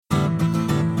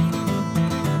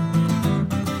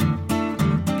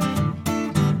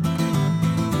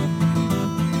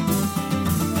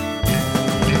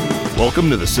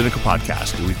Welcome to the Sinica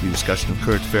Podcast, a weekly discussion of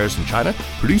current affairs in China,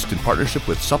 produced in partnership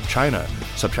with U.S China.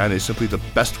 U.S China is simply the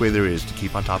best way there is to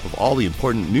keep on top of all the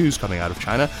important news coming out of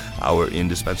China. Our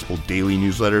indispensable daily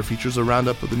newsletter features a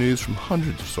roundup of the news from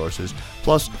hundreds of sources,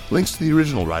 plus links to the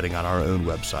original writing on our own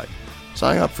website.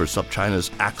 Sign up for U.S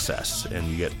China's Access, and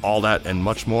you get all that and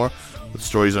much more, with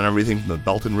stories on everything from the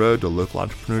Belt and Road to local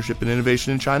entrepreneurship and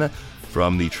innovation in China,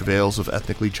 from the travails of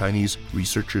ethnically Chinese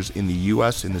researchers in the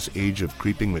U.S. in this age of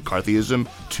creeping McCarthyism,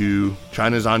 to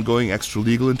China's ongoing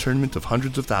extra-legal internment of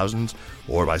hundreds of thousands,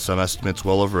 or by some estimates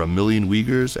well over 1 million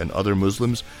Uyghurs and other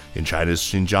Muslims in China's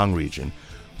Xinjiang region.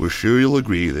 We're sure you'll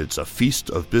agree that it's a feast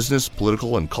of business,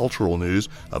 political, and cultural news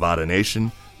about a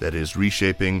nation that is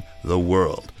reshaping the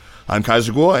world. I'm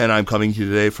Kaiser Kuo, and I'm coming to you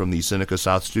today from the Sinica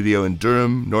South Studio in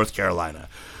Durham, North Carolina.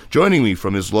 Joining me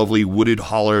from his lovely wooded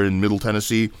holler in Middle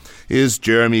Tennessee is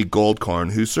Jeremy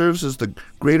Goldkorn, who serves as the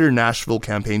Greater Nashville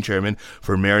campaign chairman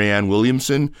for Marianne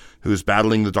Williamson, who is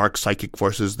battling the dark psychic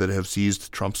forces that have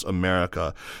seized Trump's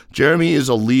America. Jeremy is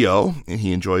a Leo, and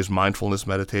he enjoys mindfulness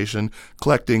meditation,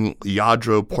 collecting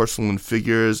Yadro porcelain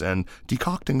figures, and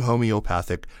decocting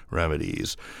homeopathic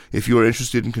remedies. If you are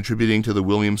interested in contributing to the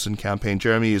Williamson campaign,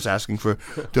 Jeremy is asking for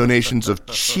donations of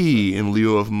chi in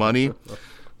lieu of money.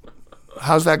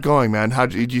 How's that going, man? How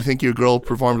do you think your girl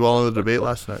performed well in the debate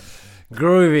last night?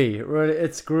 Groovy.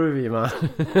 It's groovy,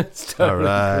 man. It's totally all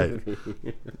right.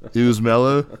 Groovy. It was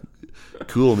mellow?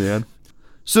 Cool, man.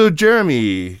 So,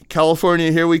 Jeremy,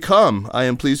 California, here we come. I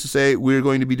am pleased to say we're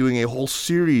going to be doing a whole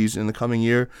series in the coming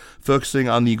year focusing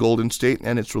on the Golden State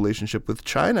and its relationship with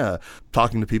China,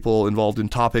 talking to people involved in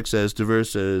topics as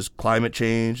diverse as climate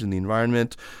change and the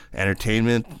environment,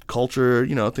 entertainment, culture,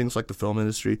 things like the film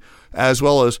industry, as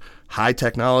well as high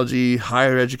technology,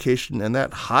 higher education, and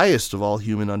that highest of all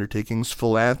human undertakings,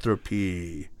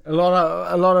 philanthropy. A lot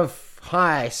of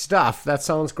high stuff. That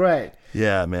sounds great.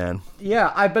 Yeah, man.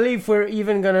 Yeah, I believe we're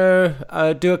even going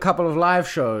to do a couple of live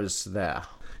shows there.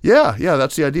 Yeah,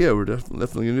 that's the idea. We're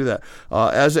definitely going to do that.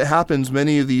 As it happens,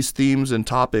 many of these themes and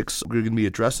topics we're going to be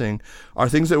addressing are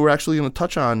things that we're actually going to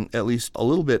touch on at least a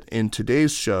little bit in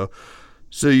today's show.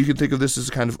 So you can think of this as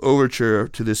a kind of overture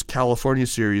to this California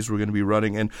series we're going to be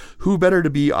running. And who better to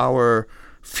be our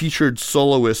featured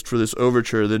soloist for this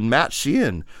overture than Matt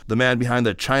Sheehan, the man behind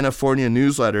the Chinafornia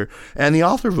newsletter and the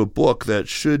author of a book that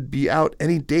should be out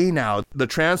any day now, The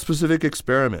Trans-Pacific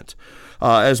Experiment.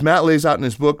 As Matt lays out in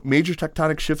his book, major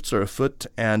tectonic shifts are afoot,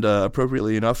 and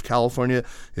appropriately enough, California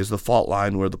is the fault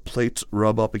line where the plates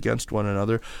rub up against one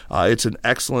another. It's an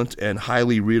excellent and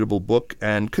highly readable book,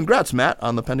 and congrats, Matt,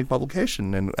 on the pending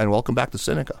publication, and welcome back to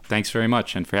Sinica. Thanks very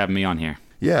much, and for having me on here.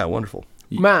 Yeah, wonderful.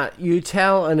 Matt, you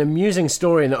tell an amusing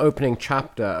story in the opening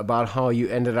chapter about how you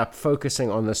ended up focusing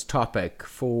on this topic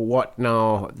for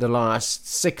the last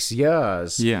 6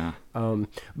 years. Yeah.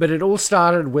 But it all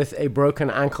started with a broken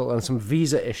ankle and some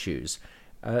visa issues.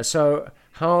 So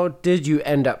how did you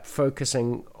end up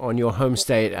focusing on your home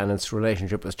state and its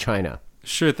relationship with China?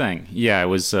 Sure thing. Yeah, it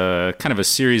was kind of a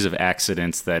series of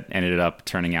accidents that ended up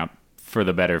turning out for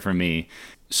the better for me.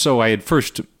 So I had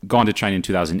first gone to China in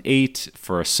 2008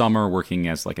 for a summer working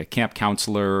as like a camp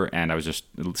counselor, and I was just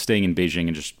staying in Beijing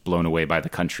and just blown away by the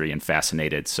country and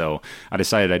fascinated. So I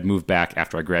decided I'd move back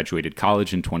after I graduated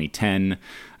college in 2010.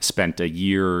 Spent a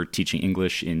year teaching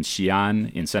English in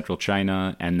Sheehan in central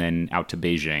China, and then out to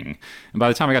Beijing. And by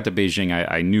the time I got to Beijing,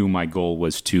 I knew my goal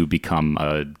was to become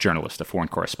a journalist, a foreign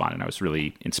correspondent. I was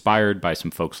really inspired by some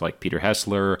folks like Peter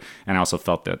Hessler, and I also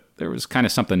felt that there was kind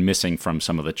of something missing from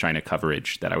some of the China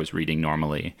coverage that I was reading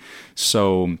normally.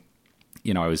 So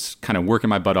I was kind of working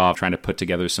my butt off trying to put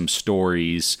together some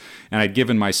stories, and I'd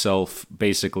given myself,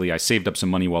 basically, I saved up some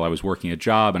money while I was working a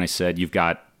job, and I said, you've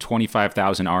got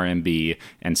 25,000 RMB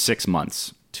and 6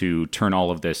 months to turn all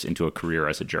of this into a career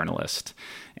as a journalist.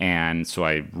 And so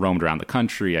I roamed around the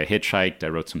country, I hitchhiked, I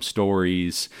wrote some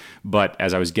stories, but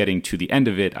as I was getting to the end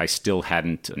of it, I still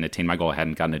hadn't attained my goal. I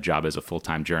hadn't gotten a job as a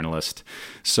full-time journalist.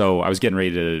 So I was getting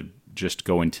ready to just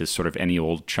go into sort of any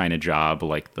old China job,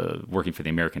 like working for the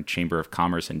American Chamber of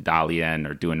Commerce in Dalian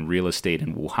or doing real estate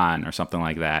in Wuhan or something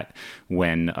like that,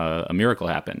 when a miracle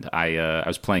happened. I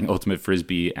was playing Ultimate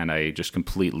Frisbee and I just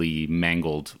completely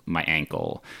mangled my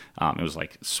ankle. It was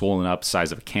like swollen up,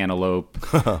 size of a cantaloupe.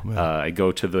 I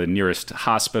go to the nearest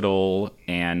hospital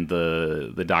and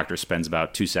the doctor spends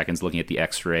about 2 seconds looking at the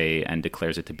x-ray and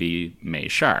declares it to be Mei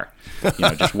Shar.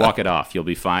 Just walk it off, you'll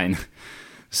be fine.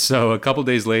 So a couple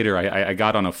days later, I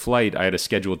got on a flight. I had a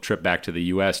scheduled trip back to the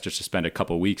U.S. just to spend a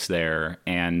couple weeks there.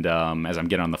 And as I'm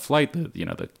getting on the flight,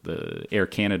 the Air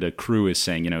Canada crew is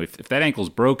saying, if that ankle's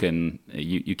broken,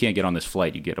 you can't get on this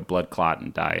flight. You get a blood clot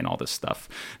and die and all this stuff.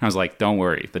 And I was like, don't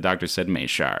worry. The doctor said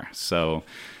Meishar. So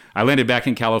I landed back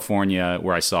in California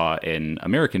where I saw an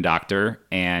American doctor,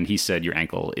 and he said your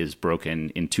ankle is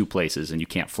broken in 2 places and you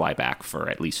can't fly back for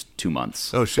at least 2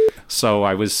 months. Oh, shit. So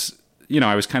I was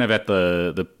kind of at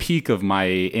the peak of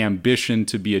my ambition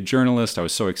to be a journalist. I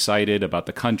was so excited about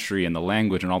the country and the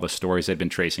language and all the stories I'd been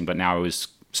tracing, but now I was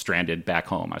stranded back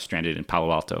home. I was stranded in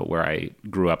Palo Alto, where I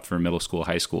grew up for middle school,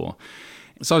 high school.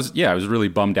 So I was really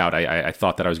bummed out. I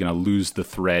thought that I was going to lose the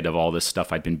thread of all this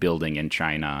stuff I'd been building in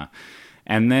China.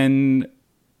 And then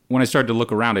when I started to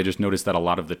look around, I just noticed that a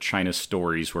lot of the China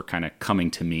stories were kind of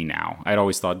coming to me now. I'd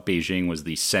always thought Beijing was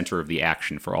the center of the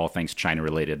action for all things China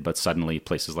related, but suddenly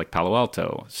places like Palo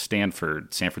Alto,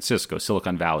 Stanford, San Francisco,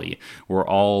 Silicon Valley were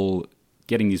all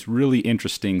getting these really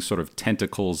interesting sort of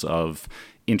tentacles of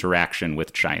interaction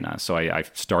with China. So I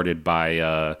started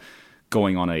by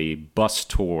going on a bus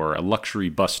tour, a luxury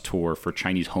bus tour for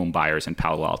Chinese home buyers in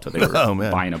Palo Alto. They were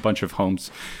buying a bunch of homes.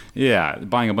 Yeah,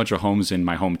 buying a bunch of homes in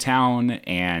my hometown.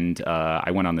 And I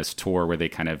went on this tour where they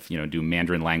kind of, do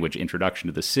Mandarin language introduction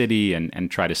to the city and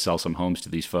try to sell some homes to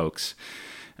these folks.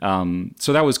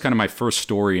 So that was kind of my first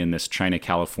story in this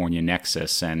China-California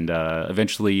nexus. And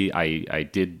eventually I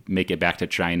did make it back to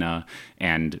China,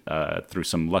 and through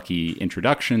some lucky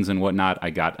introductions and whatnot,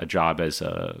 I got a job as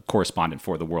a correspondent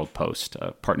for the World Post,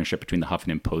 a partnership between the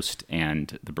Huffington Post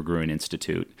and the Berggruen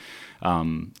Institute.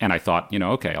 And I thought,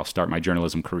 okay, I'll start my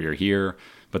journalism career here.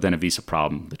 But then a visa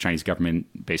problem. The Chinese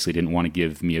government basically didn't want to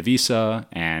give me a visa,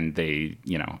 and they,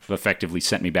 effectively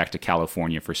sent me back to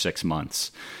California for 6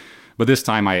 months. But this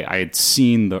time I had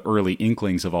seen the early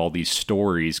inklings of all these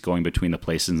stories going between the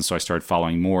places, and so I started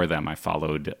following more of them. I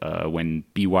followed when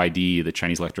BYD, the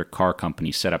Chinese electric car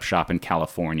company, set up shop in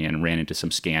California and ran into some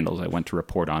scandals. I went to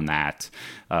report on that.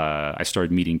 I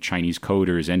started meeting Chinese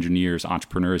coders, engineers,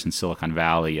 entrepreneurs in Silicon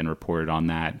Valley and reported on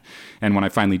that. And when I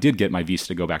finally did get my visa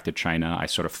to go back to China, I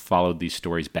sort of followed these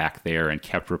stories back there and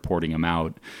kept reporting them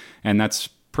out. And that's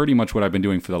pretty much what I've been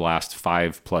doing for the last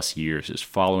 5+ years, is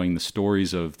following the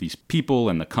stories of these people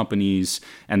and the companies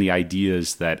and the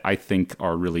ideas that I think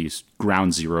are really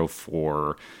ground zero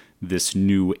for this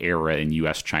new era in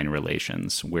U.S. China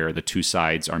relations, where the two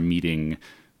sides are meeting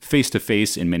face to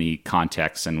face in many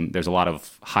contexts. And there's a lot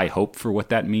of high hope for what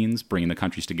that means, bringing the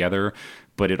countries together.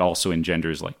 But it also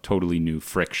engenders like totally new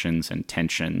frictions and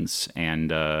tensions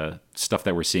and stuff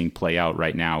that we're seeing play out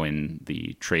right now in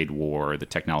the trade war, the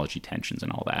technology tensions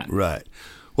and all that. Right.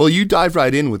 Well, you dive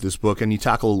right in with this book, and you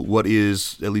tackle what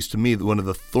is, at least to me, one of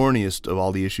the thorniest of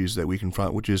all the issues that we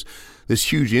confront, which is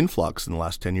this huge influx in the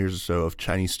last 10 years or so of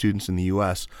Chinese students in the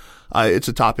U.S. It's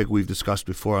a topic we've discussed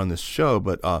before on this show,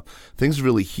 but things have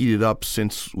really heated up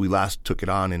since we last took it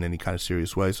on in any kind of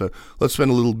serious way. So let's spend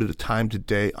a little bit of time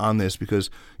today on this, because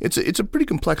it's a pretty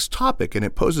complex topic, and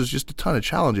it poses just a ton of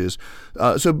challenges.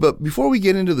 But before we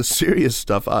get into the serious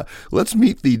stuff, let's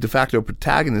meet the de facto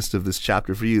protagonist of this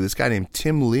chapter for you, this guy named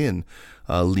Tim Lin.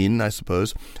 Lin, I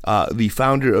suppose, the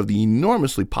founder of the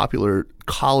enormously popular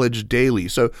College Daily.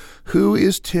 So who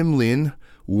is Tim Lin?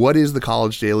 What is the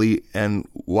College Daily, and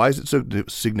why is it so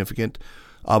significant?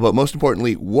 But most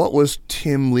importantly, what was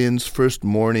Tim Lin's first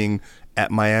morning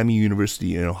at Miami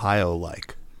University in Ohio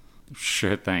like?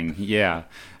 Sure thing. Yeah.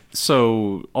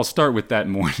 So I'll start with that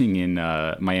morning in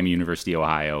Miami University,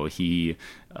 Ohio. He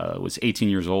was 18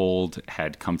 years old,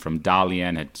 had come from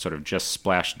Dalian, had sort of just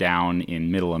splashed down in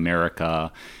middle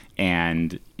America,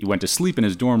 and he went to sleep in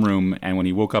his dorm room, and when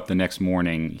he woke up the next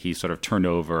morning, he sort of turned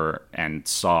over and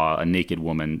saw a naked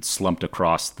woman slumped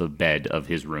across the bed of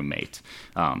his roommate.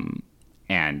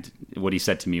 And what he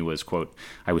said to me was, quote,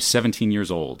 "I was 17 years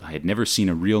old. I had never seen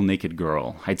a real naked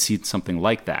girl. I'd seen something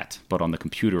like that, but on the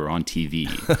computer or on TV."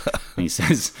 And he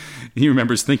says, he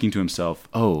remembers thinking to himself,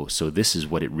 oh, so this is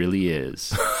what it really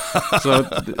is. So,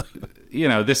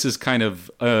 this is kind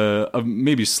of a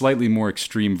maybe slightly more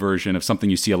extreme version of something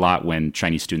you see a lot when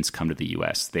Chinese students come to the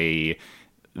U.S. They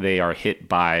are hit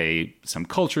by some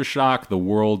culture shock. The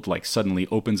world suddenly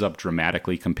opens up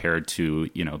dramatically compared to,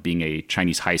 being a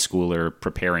Chinese high schooler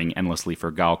preparing endlessly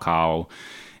for Gaokao.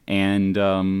 And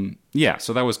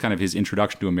so that was kind of his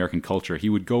introduction to American culture. He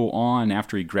would go on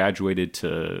after he graduated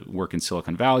to work in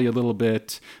Silicon Valley a little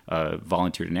bit,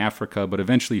 volunteered in Africa, but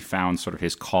eventually found sort of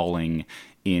his calling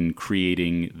in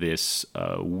creating this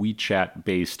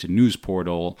WeChat-based news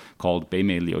portal called 北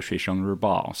美留学生日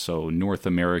报, so North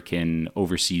American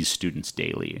Overseas Students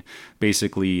Daily.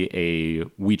 Basically a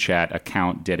WeChat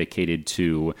account dedicated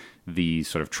to the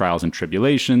sort of trials and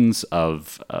tribulations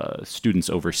of students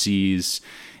overseas,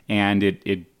 and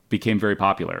it became very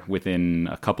popular. Within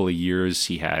a couple of years,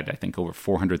 he had, I think, over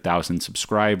 400,000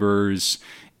 subscribers,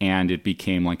 and it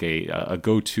became like a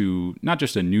go-to, not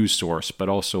just a news source, but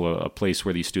also a place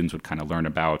where these students would kind of learn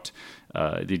about,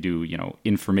 they do,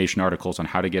 information articles on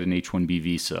how to get an H-1B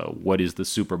visa, what is the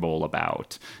Super Bowl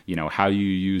about, how you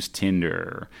use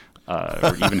Tinder,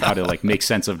 or even how to like make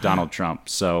sense of Donald Trump.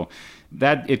 So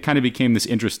that it kind of became this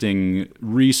interesting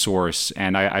resource,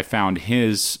 and I found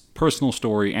his personal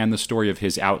story and the story of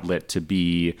his outlet to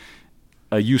be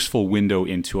a useful window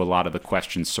into a lot of the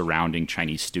questions surrounding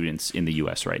Chinese students in the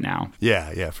U.S. right now.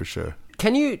 Yeah, for sure.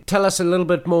 Can you tell us a little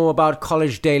bit more about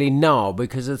College Daily now?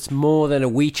 Because it's more than a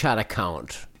WeChat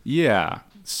account. Yeah.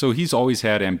 So he's always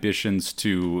had ambitions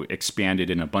to expand it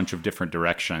in a bunch of different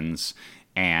directions,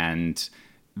 and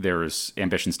there's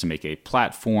ambitions to make a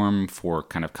platform for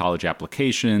kind of college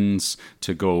applications,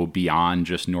 to go beyond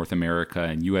just North America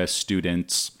and U.S.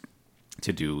 students,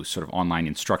 to do sort of online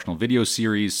instructional video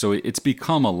series. So it's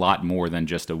become a lot more than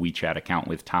just a WeChat account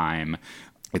with time.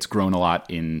 It's grown a lot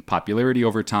in popularity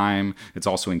over time. It's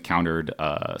also encountered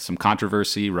some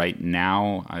controversy right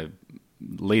now.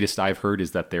 Latest I've heard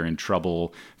is that they're in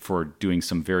trouble for doing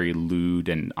some very lewd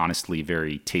and honestly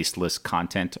very tasteless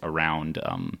content around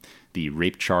the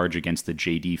rape charge against the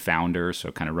JD founder,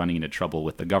 so kind of running into trouble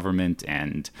with the government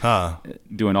and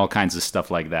doing all kinds of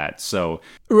stuff like that. So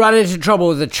run into trouble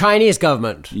with the Chinese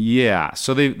government. Yeah,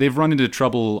 so they've run into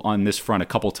trouble on this front a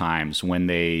couple times when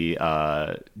they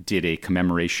did a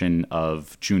commemoration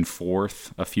of June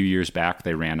 4th a few years back.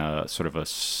 They ran a sort of a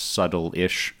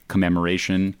subtle-ish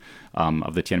commemoration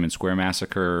of the Tiananmen Square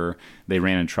massacre. They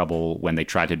ran into trouble when they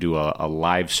tried to do a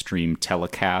live stream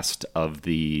telecast of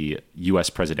the U.S.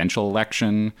 presidential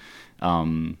election.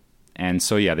 And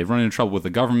so, yeah, they've run into trouble with the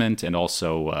government, and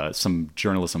also some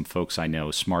journalism folks I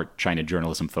know, smart China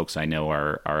journalism folks I know,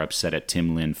 are upset at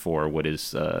Tim Lin for what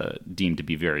is deemed to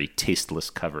be very tasteless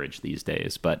coverage these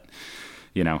days. But,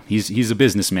 he's a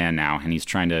businessman now, and he's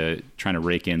trying to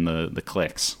rake in the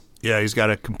clicks. Yeah, he's got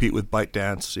to compete with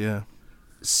ByteDance, yeah.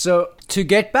 So to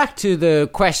get back to the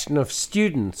question of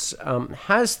students,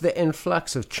 has the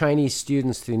influx of Chinese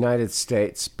students to the United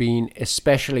States been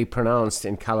especially pronounced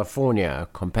in California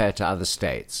compared to other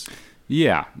states?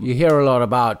 Yeah. You hear a lot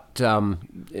about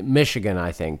Michigan,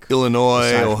 I think.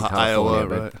 Illinois, Iowa,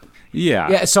 right?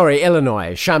 Yeah. Sorry,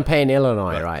 Illinois. Champaign,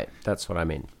 Illinois, right. That's what I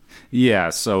mean.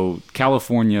 Yeah, so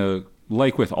California,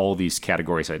 like with all these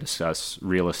categories I discuss,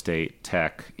 real estate,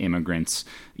 tech, immigrants,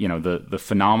 the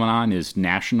phenomenon is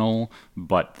national,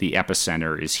 but the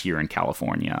epicenter is here in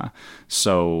California.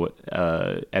 So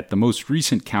at the most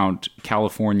recent count,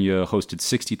 California hosted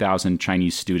 60,000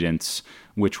 Chinese students,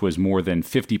 which was more than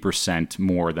 50%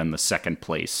 more than the second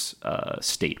place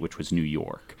state, which was New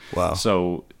York. Wow.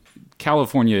 So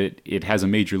California, it has a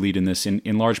major lead in this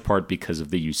in large part because of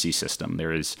the UC system.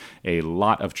 There is a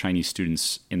lot of Chinese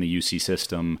students in the UC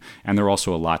system, and there are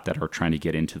also a lot that are trying to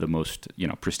get into the most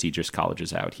prestigious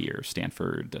colleges out here,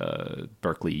 Stanford,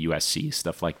 Berkeley, USC,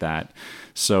 stuff like that.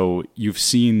 So you've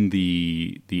seen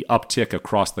the uptick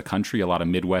across the country. A lot of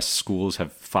Midwest schools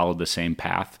have followed the same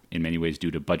path, in many ways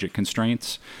due to budget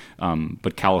constraints.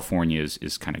 But California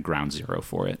is kind of ground zero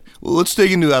for it. Well, let's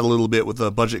dig into that a little bit with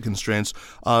the budget constraints.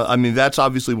 That's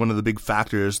obviously one of the big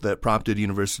factors that prompted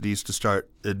universities to start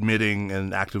admitting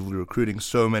and actively recruiting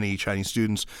so many Chinese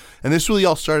students. And this really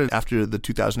all started after the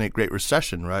 2008 Great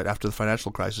Recession, right? After the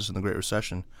financial crisis and the Great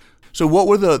Recession. So what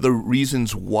were the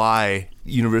reasons why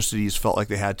universities felt like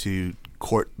they had to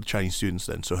court the Chinese students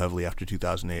then so heavily after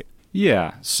 2008?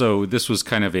 Yeah, so this was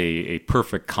kind of a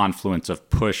perfect confluence of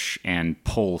push and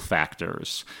pull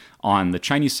factors. On the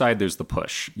Chinese side, there's the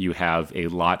push. You have a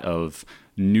lot of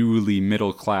newly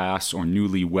middle class or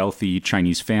newly wealthy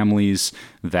Chinese families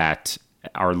that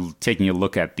are taking a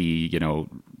look at the,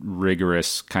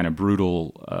 rigorous kind of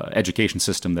brutal education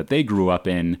system that they grew up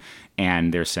in,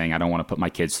 and they're saying, I don't want to put my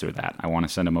kids through that. I want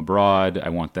to send them abroad. I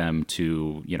want them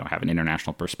to, have an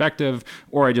international perspective,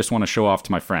 or I just want to show off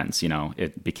to my friends.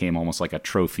 It became almost like a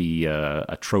trophy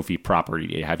property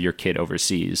to have your kid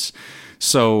overseas.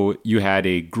 So you had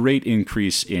a great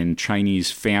increase in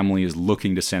Chinese families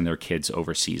looking to send their kids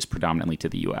overseas, predominantly to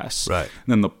the U.S. Right.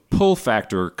 And then the pull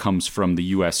factor comes from the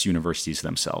U.S. universities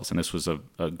themselves. And this was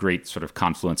a great sort of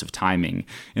confluence of timing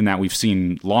in that we've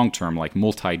seen long-term, like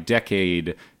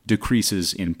multi-decade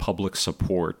decreases in public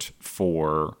support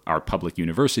for our public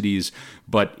universities,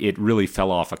 but it really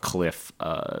fell off a cliff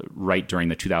right during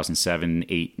the 2007,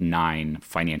 8, 9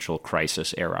 financial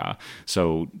crisis era.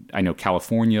 So I know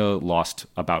California lost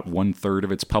about 1/3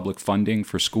 of its public funding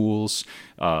for schools.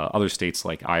 Other states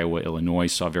like Iowa, Illinois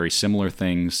saw very similar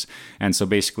things. And so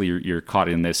basically you're caught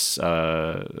in this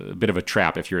bit of a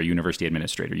trap if you're a university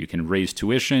administrator. You can raise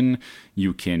tuition,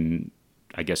 you can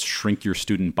shrink your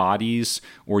student bodies,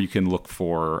 or you can look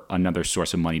for another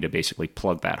source of money to basically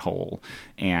plug that hole.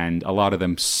 And a lot of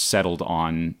them settled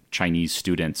on Chinese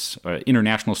students,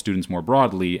 international students more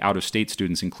broadly, out-of-state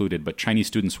students included, but Chinese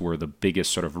students were the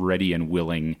biggest sort of ready and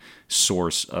willing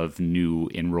source of new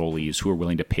enrollees who are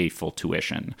willing to pay full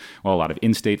tuition. While a lot of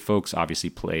in-state folks obviously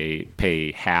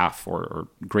pay half or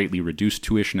greatly reduced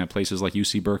tuition at places like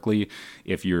UC Berkeley.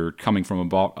 If you're coming from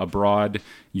abroad,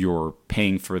 you're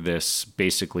paying for this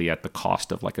basically at the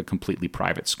cost of like a completely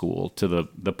private school, to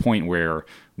the point where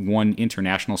one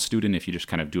international student, if you just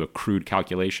kind of do a crude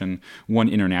calculation, one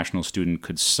international student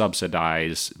could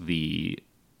subsidize the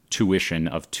tuition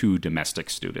of 2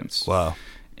 domestic students. Wow.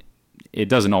 It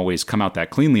doesn't always come out that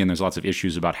cleanly, and there's lots of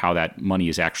issues about how that money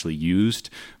is actually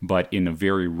used, but in a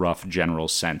very rough general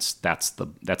sense, that's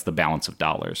the balance of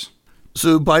dollars.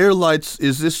 So by your lights,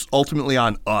 is this ultimately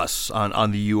on us,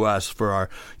 on the U.S. for our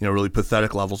really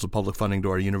pathetic levels of public funding to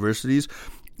our universities?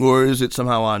 Or is it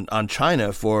somehow on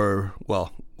China for,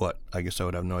 well, what? I guess I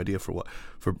would have no idea for what.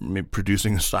 For maybe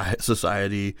producing a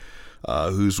society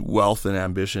whose wealth and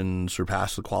ambition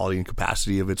surpass the quality and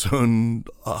capacity of its own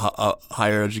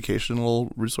higher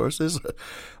educational resources?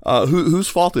 Whose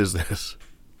fault is this?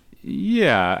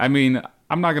 Yeah, I mean,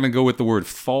 I'm not going to go with the word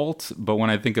fault, but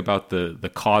when I think about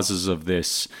the causes of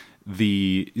this,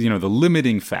 the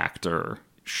limiting factor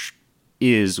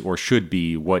is or should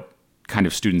be what kind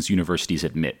of students universities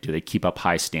admit. Do they keep up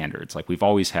high standards? Like, we've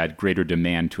always had greater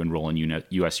demand to enroll in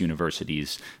U.S.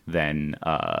 universities than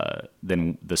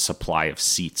the supply of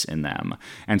seats in them.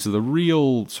 And so the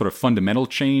real sort of fundamental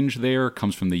change there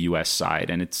comes from the U.S. side,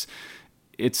 and it's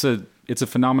a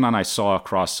phenomenon I saw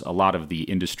across a lot of the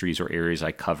industries or areas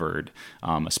I covered,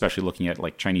 especially looking at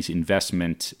like Chinese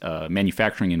investment,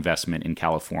 manufacturing investment in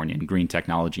California, and green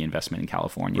technology investment in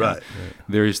California. Right.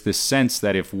 There's this sense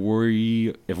that if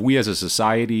we as a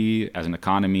society, as an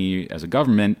economy, as a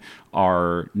government,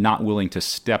 are not willing to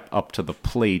step up to the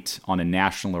plate on a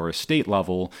national or a state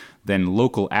level, then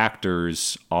local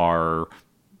actors are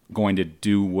going to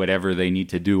do whatever they need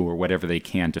to do or whatever they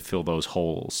can to fill those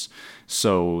holes.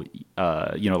 So,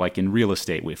 like in real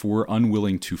estate, if we're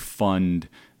unwilling to fund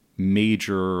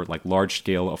major, like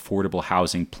large-scale affordable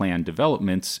housing plan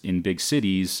developments in big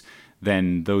cities,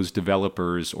 then those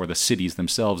developers or the cities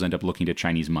themselves end up looking to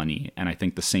Chinese money. And I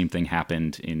think the same thing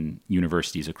happened in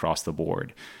universities across the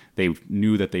board. They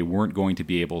knew that they weren't going to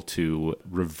be able to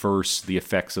reverse the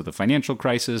effects of the financial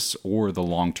crisis or the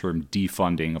long-term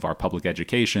defunding of our public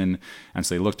education. And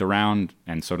so they looked around,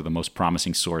 and sort of the most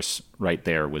promising source right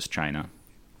there was China.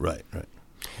 Right.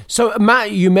 So,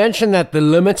 Matt, you mentioned that the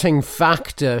limiting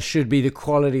factor should be the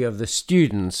quality of the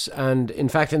students. And in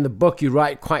fact, in the book, you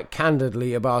write quite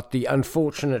candidly about the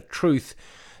unfortunate truth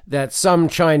that some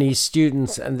Chinese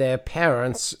students and their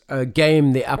parents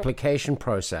game the application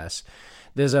process.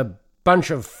 There's a bunch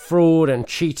of fraud and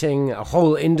cheating, a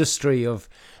whole industry of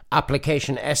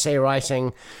application essay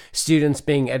writing, students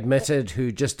being admitted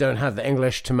who just don't have the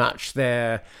English to match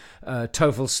their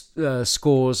TOEFL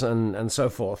scores and so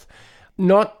forth.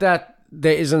 Not that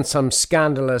there isn't some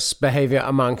scandalous behavior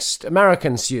amongst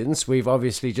American students. We've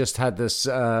obviously just had this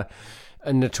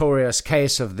a notorious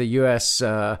case of the U.S.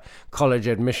 College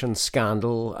admission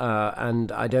scandal,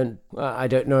 and I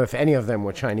don't know if any of them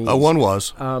were Chinese. One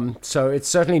was. So it's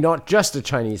certainly not just a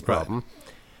Chinese problem. Right.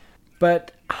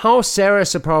 But how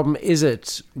serious a problem is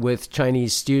it with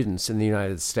Chinese students in the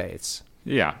United States?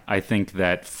 Yeah, I think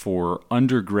that for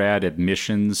undergrad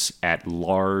admissions at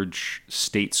large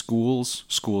state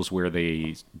schools where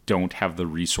they don't have the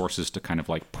resources to kind of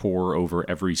like pore over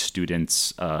every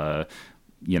student's every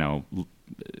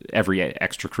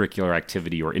extracurricular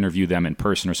activity or interview them in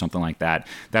person or something like that,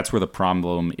 that's where the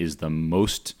problem is the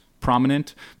most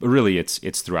prominent. But really,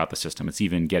 it's throughout the system. It's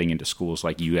even getting into schools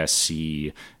like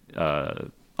USC,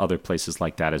 other places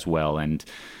like that as well. And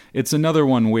it's another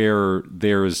one where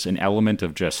there's an element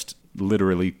of just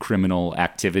literally criminal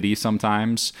activity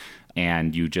sometimes.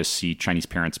 And you just see Chinese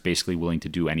parents basically willing to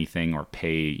do anything or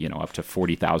pay, up to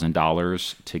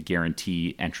 $40,000 to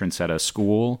guarantee entrance at a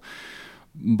school.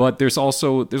 But there's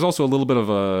also a little bit of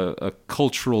a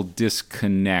cultural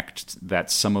disconnect that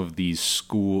some of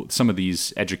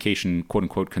these education quote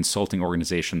unquote consulting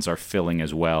organizations are filling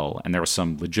as well, and there are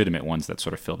some legitimate ones that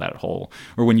sort of fill that hole.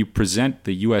 Or when you present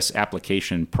the U.S.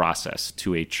 application process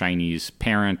to a Chinese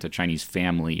parent, a Chinese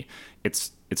family,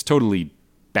 it's totally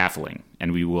baffling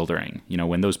and bewildering.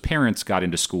 When those parents got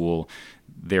into school,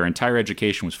 their entire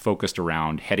education was focused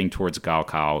around heading towards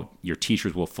Gaokao. Your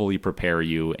teachers will fully prepare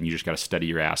you, and you just got to study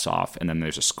your ass off. And then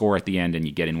there's a score at the end, and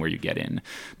you get in where you get in.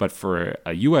 But for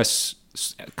a U.S.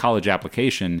 college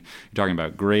application, you're talking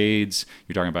about grades,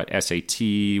 you're talking about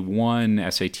SAT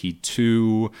 1, SAT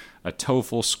 2, a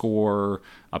TOEFL score,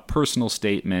 a personal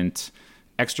statement,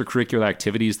 extracurricular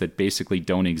activities that basically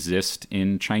don't exist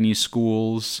in Chinese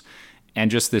schools, and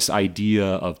just this idea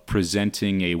of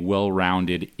presenting a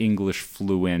well-rounded,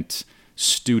 English-fluent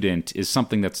student is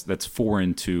something that's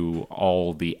foreign to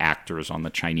all the actors on the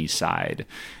Chinese side.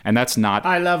 And that's not...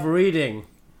 I love reading.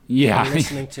 Yeah. And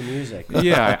listening to music.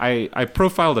 Yeah, I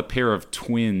profiled a pair of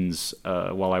twins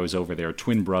while I was over there,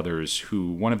 twin brothers,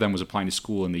 who one of them was applying to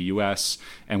school in the U.S.,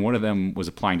 and one of them was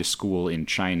applying to school in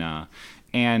China.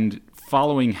 And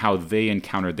following how they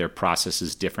encountered their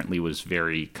processes differently was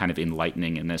very kind of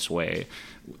enlightening in this way.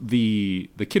 The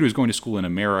kid who was going to school in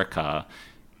America,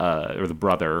 or the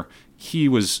brother, he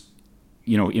was,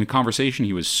 in conversation,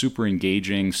 he was super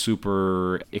engaging,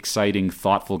 super exciting,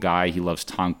 thoughtful guy. He loves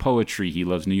Tang poetry. He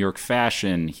loves New York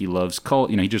fashion. He loves cult.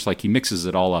 He mixes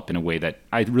it all up in a way that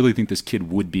I really think this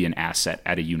kid would be an asset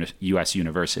at a U.S.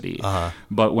 university. Uh-huh.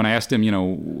 But when I asked him,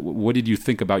 what did you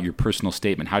think about your personal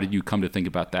statement? How did you come to think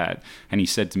about that? And he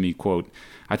said to me, quote,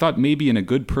 "I thought maybe in a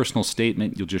good personal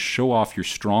statement, you'll just show off your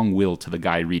strong will to the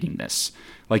guy reading this.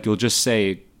 Like you'll just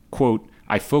say, quote,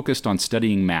 I focused on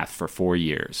studying math for 4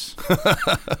 years."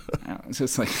 So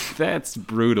it's like, that's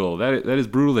brutal. That is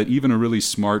brutal that even a really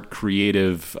smart,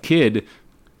 creative kid,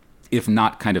 if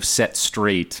not kind of set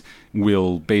straight,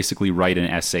 will basically write an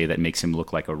essay that makes him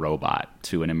look like a robot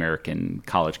to an American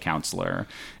college counselor.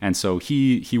 And so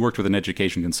he worked with an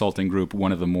education consulting group,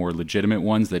 one of the more legitimate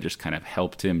ones that just kind of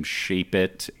helped him shape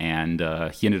it. And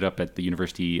he ended up at the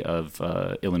University of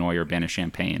Illinois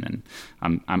Urbana-Champaign.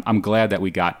 And I'm glad that we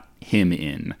got him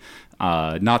in.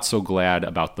 Not so glad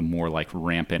about the more like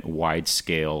rampant,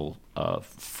 wide-scale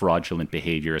fraudulent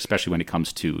behavior, especially when it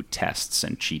comes to tests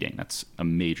and cheating. That's a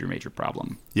major, major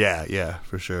problem. Yeah,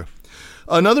 for sure.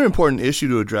 Another important issue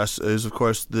to address is, of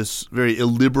course, this very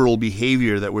illiberal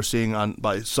behavior that we're seeing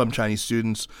by some Chinese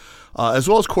students, as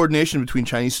well as coordination between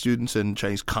Chinese students and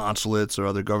Chinese consulates or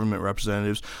other government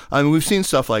representatives. I mean, we've seen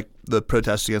stuff like the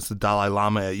protests against the Dalai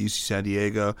Lama at UC San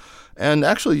Diego, and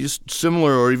actually just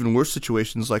similar or even worse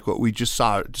situations like what we just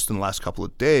saw just in the last couple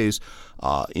of days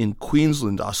in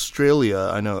Queensland, Australia.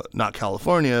 I know not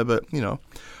California, but,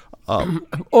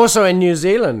 also in New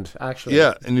Zealand, actually.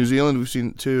 Yeah, in New Zealand we've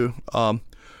seen it too.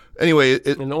 Anyway,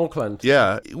 in Auckland.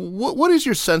 Yeah. What is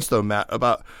your sense, though, Matt,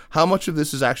 about how much of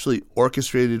this is actually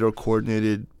orchestrated or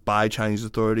coordinated by Chinese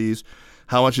authorities?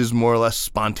 How much is more or less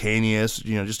spontaneous,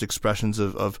 just expressions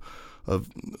of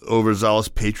overzealous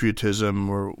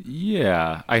patriotism?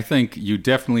 Yeah, I think you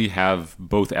definitely have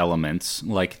both elements,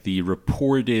 like the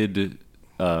reported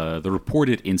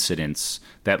incidents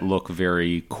that look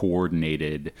very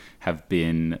coordinated have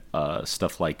been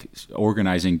stuff like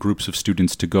organizing groups of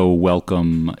students to go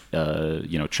welcome,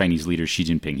 Chinese leader Xi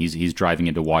Jinping. He's driving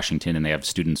into Washington, and they have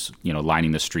students,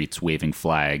 lining the streets, waving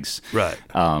flags. Right.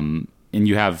 And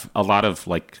you have a lot of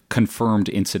like confirmed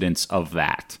incidents of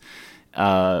that.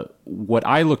 What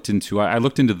I looked into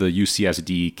the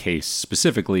UCSD case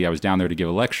specifically. I was down there to give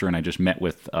a lecture, and I just met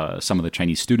with some of the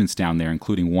Chinese students down there,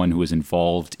 including one who was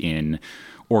involved in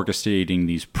orchestrating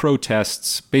these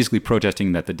protests, basically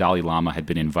protesting that the Dalai Lama had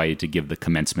been invited to give the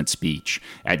commencement speech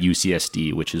at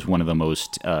UCSD, which is one of the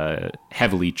most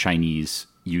heavily Chinese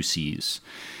UCs.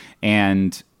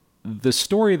 And the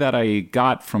story that I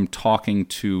got from talking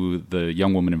to the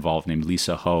young woman involved named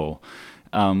Lisa Ho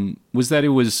was that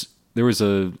there was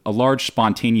a large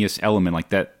spontaneous element, like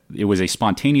that. It was a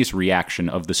spontaneous reaction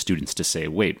of the students to say,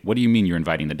 wait, what do you mean you're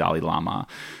inviting the Dalai Lama?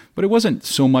 But it wasn't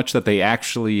so much that they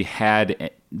actually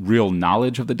had real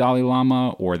knowledge of the Dalai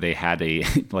Lama or they had a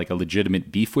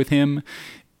legitimate beef with him.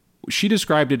 She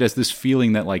described it as this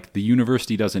feeling that like the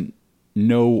university doesn't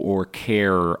know or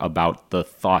care about the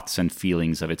thoughts and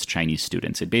feelings of its Chinese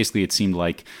students. It seemed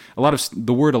like a lot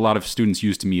of students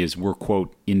used to me is we're,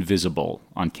 quote, invisible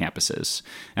on campuses.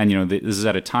 And, this is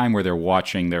at a time where they're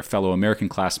watching their fellow American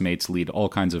classmates lead all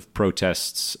kinds of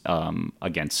protests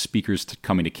against speakers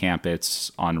coming to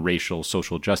campus on racial,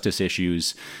 social justice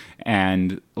issues.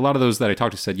 And a lot of those that I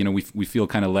talked to said, we feel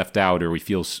kind of left out, or we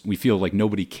feel like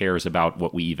nobody cares about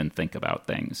what we even think about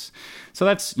things. So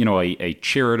that's, a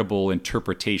charitable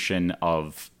interpretation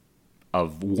of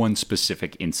one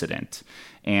specific incident.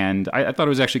 And I thought it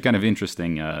was actually kind of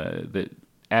interesting that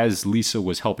as Lisa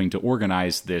was helping to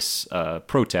organize this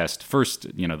protest, first,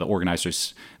 the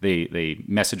organizers, they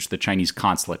messaged the Chinese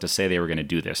consulate to say they were going to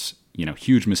do this.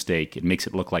 Huge mistake. It makes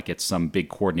it look like it's some big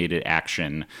coordinated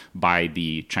action by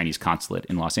the Chinese consulate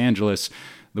in Los Angeles.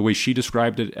 The way she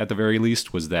described it, at the very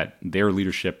least, was that their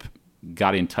leadership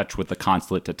got in touch with the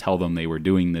consulate to tell them they were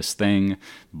doing this thing,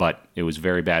 but it was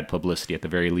very bad publicity at the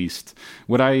very least.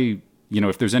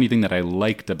 If there's anything that I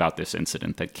liked about this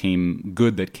incident that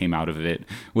came out of it,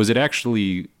 was it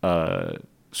actually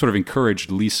sort of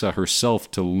encouraged Lisa herself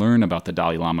to learn about the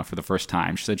Dalai Lama for the first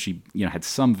time. She said she had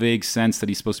some vague sense that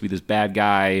he's supposed to be this bad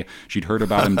guy. She'd heard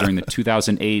about him during the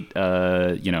 2008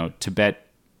 Tibet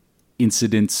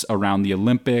incidents around the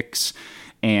Olympics,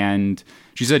 and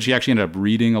she said she actually ended up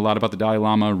reading a lot about the Dalai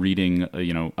Lama, reading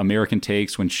American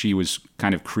takes when she was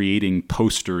kind of creating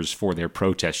posters for their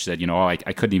protest. She said, I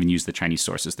couldn't even use the Chinese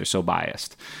sources; they're so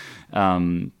biased.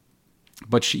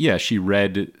 But she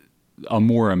read a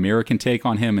more American take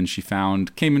on him, and she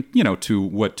came to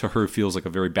what to her feels like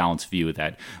a very balanced view,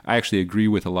 that I actually agree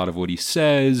with a lot of what he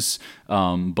says,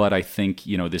 but I think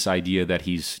this idea that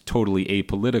he's totally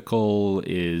apolitical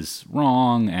is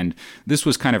wrong. And this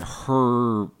was kind of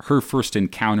her first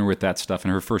encounter with that stuff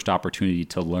and her first opportunity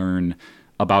to learn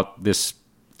about this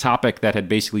topic that had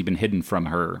basically been hidden from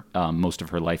her most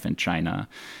of her life in China.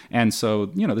 And so,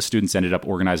 the students ended up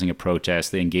organizing a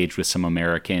protest. They engaged with some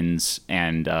Americans,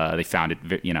 and they found it,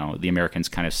 the Americans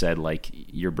kind of said, like,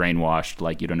 you're brainwashed,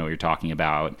 like, you don't know what you're talking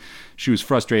about. She was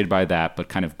frustrated by that, but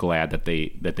kind of glad that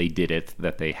they did it,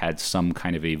 that they had some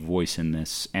kind of a voice in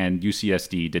this. And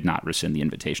UCSD did not rescind the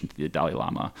invitation to the Dalai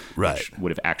Lama, right, which would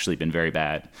have actually been very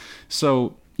bad.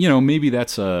 So, maybe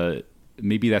that's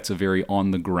a very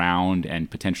on-the-ground and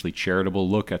potentially charitable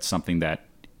look at something that,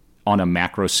 on a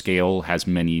macro scale, has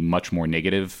many much more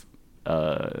negative,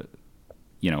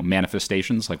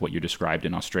 manifestations, like what you described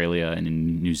in Australia and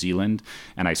in New Zealand.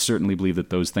 And I certainly believe that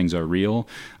those things are real.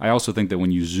 I also think that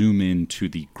when you zoom into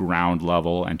the ground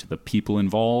level and to the people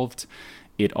involved,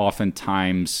 it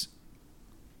oftentimes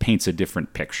paints a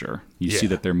different picture. You see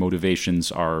that their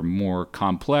motivations are more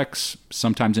complex,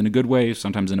 sometimes in a good way,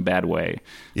 sometimes in a bad way.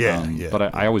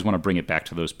 But I always want to bring it back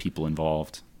to those people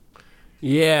involved.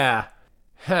 Yeah.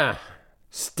 Huh.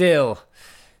 Still.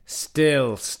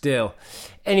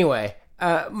 Anyway,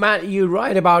 Matt, you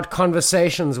write about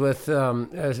conversations with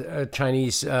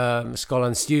Chinese Scholar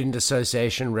and Student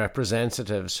Association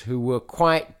representatives who were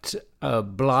quite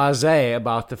blasé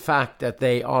about the fact that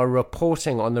they are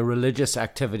reporting on the religious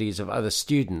activities of other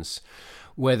students,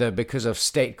 whether because of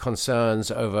state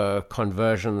concerns over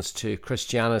conversions to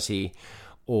Christianity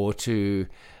or to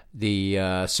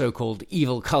the so-called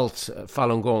evil cult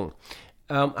Falun Gong.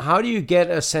 How do you get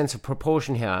a sense of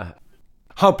proportion here?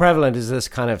 How prevalent is this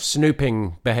kind of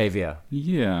snooping behavior?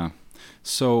 Yeah.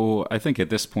 So I think at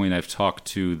this point I've talked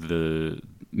to the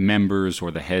members or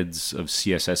the heads of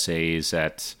CSSAs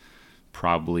at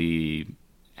probably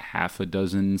half a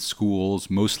dozen schools,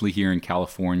 mostly here in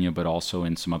California, but also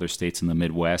in some other states in the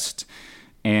Midwest.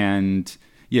 And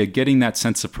getting that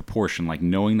sense of proportion, like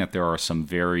knowing that there are some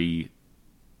very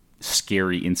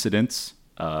scary incidents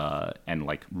and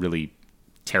like really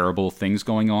terrible things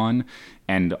going on,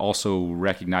 and also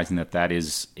recognizing that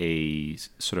is a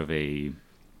sort of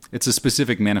it's a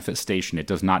specific manifestation. It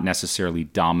does not necessarily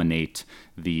dominate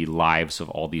the lives of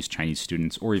all these Chinese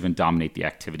students or even dominate the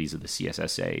activities of the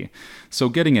CSSA. So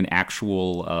getting an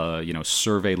actual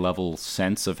survey level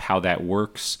sense of how that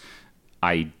works,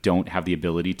 I don't have the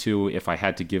ability to. If I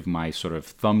had to give my sort of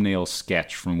thumbnail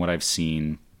sketch from what I've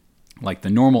seen, like the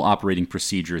normal operating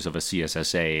procedures of a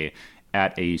CSSA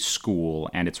at a school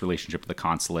and its relationship with the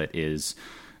consulate is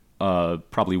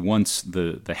probably once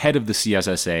the head of the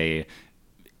CSSA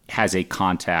has a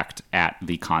contact at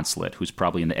the consulate who's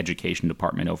probably in the education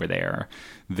department over there.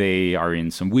 They are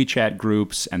in some WeChat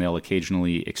groups and they'll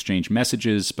occasionally exchange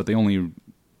messages, but they only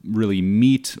really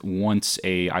meet once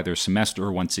either semester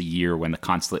or once a year, when the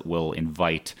consulate will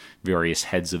invite various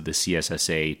heads of the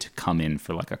CSSA to come in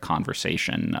for like a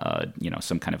conversation,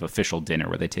 some kind of official dinner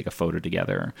where they take a photo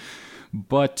together.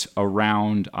 But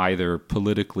around either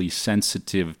politically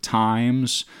sensitive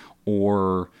times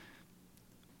or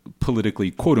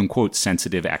politically quote-unquote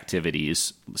sensitive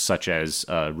activities, such as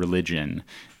religion,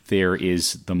 there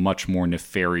is the much more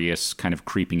nefarious kind of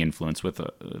creeping influence with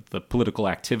the political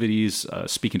activities.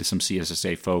 Speaking to some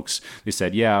CSSA folks, they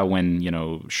said, when,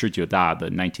 Shi Da, the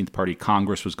 19th Party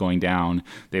Congress, was going down,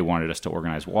 they wanted us to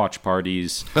organize watch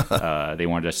parties. They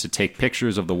wanted us to take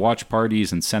pictures of the watch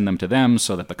parties and send them to them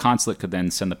so that the consulate could then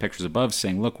send the pictures above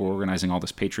saying, look, we're organizing all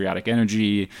this patriotic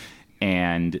energy.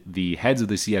 And the heads of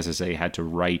the CSSA had to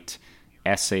write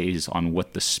essays on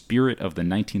what the spirit of the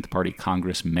 19th Party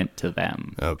Congress meant to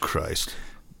them. Oh, Christ.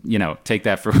 Take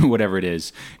that for whatever it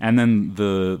is. And then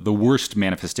the worst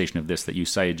manifestation of this that you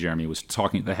cited, Jeremy, was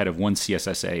talking to the head of one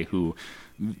CSSA who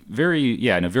in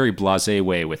a very blasé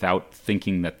way, without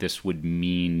thinking that this would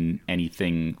mean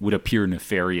anything, would appear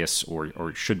nefarious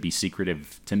or should be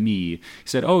secretive to me, he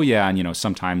said, and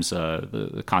sometimes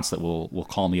the consulate will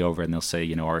call me over and they'll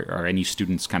say, are any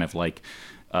students kind of like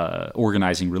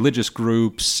organizing religious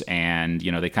groups, and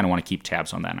they kind of want to keep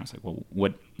tabs on that. And I was like, well,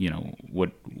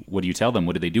 what do you tell them?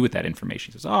 What do they do with that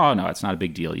information? He says, oh no, it's not a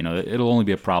big deal. It'll only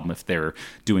be a problem if they're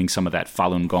doing some of that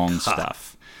Falun Gong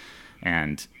stuff.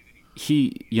 And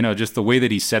he, just the way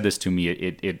that he said this to me,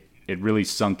 it really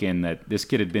sunk in that this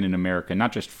kid had been in America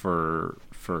not just for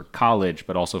college,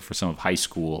 but also for some of high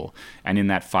school, and in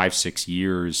that 5-6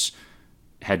 years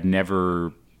had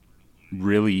never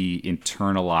really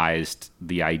internalized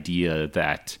the idea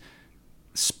that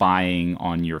spying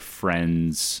on your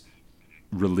friends'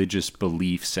 religious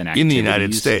beliefs and activities in the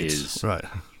United States is right.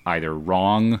 either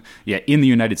wrong, in the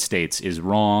United States is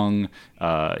wrong,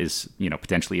 is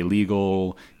potentially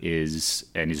illegal, is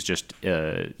just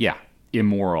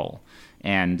immoral.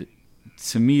 And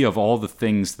to me, of all the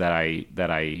things that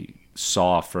I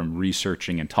saw from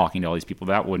researching and talking to all these people,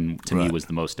 that one to me was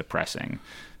the most depressing,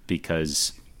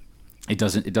 because it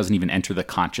doesn't even enter the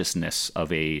consciousness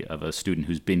of a student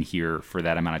who's been here for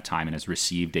that amount of time and has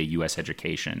received a U.S.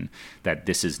 education that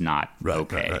this is not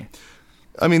okay. Right.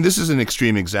 I mean, this is an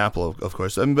extreme example, of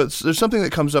course, but there's something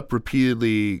that comes up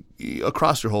repeatedly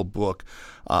across your whole book.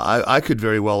 I could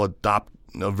very well adopt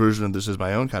a version of this as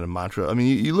my own kind of mantra. I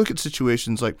mean, you look at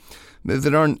situations like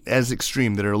that aren't as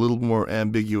extreme, that are a little more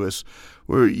ambiguous,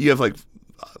 where you have like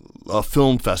a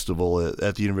film festival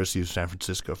at the University of San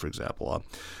Francisco, for example,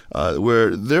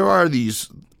 where there are these,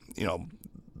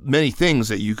 many things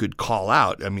that you could call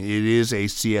out. I mean, it is a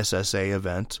CSSA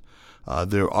event.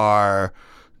 There are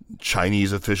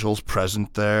Chinese officials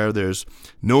present there. There's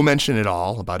no mention at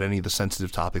all about any of the sensitive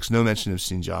topics, no mention of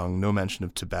Xinjiang, no mention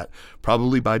of Tibet,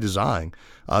 probably by design.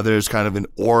 There's kind of an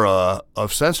aura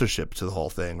of censorship to the whole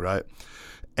thing, right?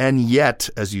 And yet,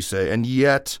 as you say,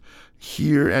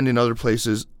 here and in other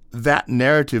places, that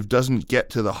narrative doesn't get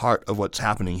to the heart of what's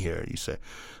happening here, you say.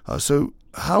 So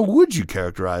how would you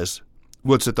characterize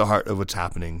what's at the heart of what's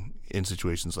happening in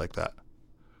situations like that?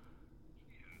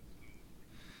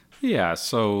 Yeah,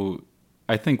 so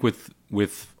I think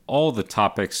with all the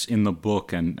topics in the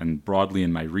book and broadly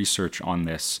in my research on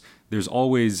this, there's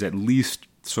always at least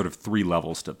sort of three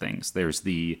levels to things. There's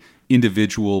the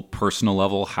individual, personal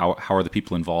level. How are the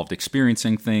people involved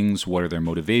experiencing things? What are their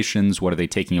motivations? What are they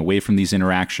taking away from these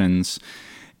interactions?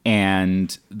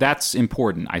 And that's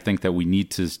important. I think that we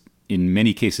need to, in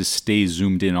many cases, stay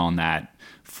zoomed in on that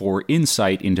for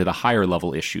insight into the higher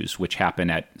level issues, which happen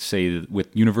at, say,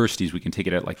 with universities, we can take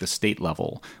it at like the state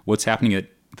level. What's happening at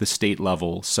the state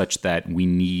level such that we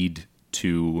need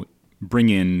to bring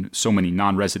in so many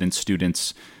non-resident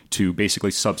students to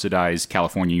basically subsidize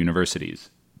California universities?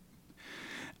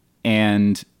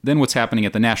 And then what's happening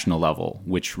at the national level,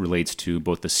 which relates to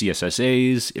both the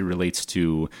CSSAs, it relates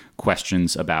to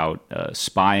questions about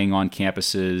spying on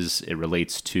campuses, it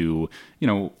relates to,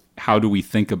 how do we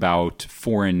think about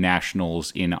foreign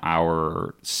nationals in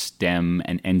our STEM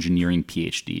and engineering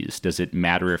PhDs? Does it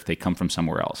matter if they come from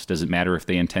somewhere else? Does it matter if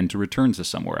they intend to return to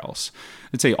somewhere else?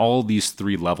 I'd say all these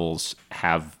three levels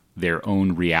have their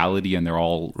own reality, and they're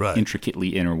all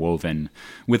intricately interwoven.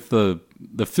 With the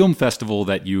film festival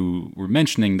that you were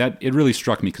mentioning, that it really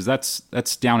struck me because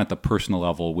that's down at the personal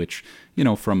level, which,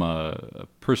 from a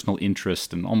personal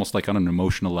interest and almost like on an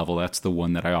emotional level, that's the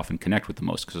one that I often connect with the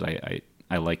most, because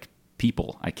I like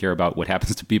people. I care about what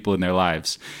happens to people in their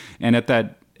lives. And at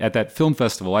that film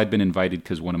festival, I'd been invited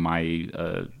because one of my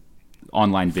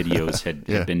online videos had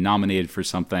been nominated for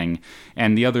something.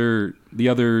 And the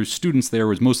other students there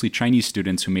was mostly Chinese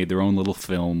students who made their own little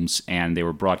films, and they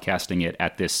were broadcasting it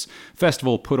at this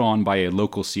festival put on by a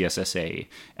local CSSA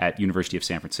at University of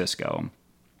San Francisco.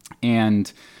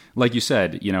 And like you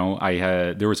said,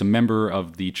 there was a member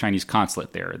of the Chinese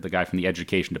consulate there, the guy from the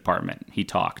education department. He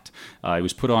talked. It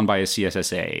was put on by a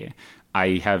CSSA.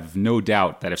 I have no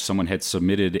doubt that if someone had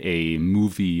submitted a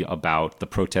movie about the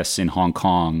protests in Hong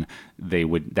Kong,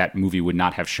 that movie would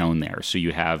not have shown there. So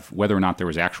you have, whether or not there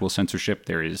was actual censorship,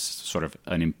 there is sort of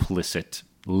an implicit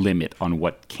limit on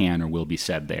what can or will be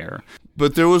said there.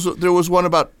 But there was one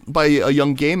by a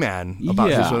young gay man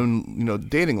about his own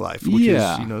dating life, which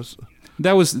is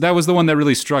That was the one that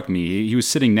really struck me. He was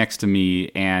sitting next to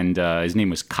me, and his name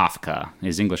was Kafka,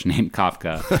 his English name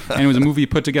Kafka. And it was a movie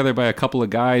put together by a couple of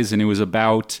guys, and it was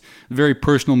about a very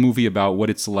personal movie about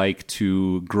what it's like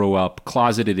to grow up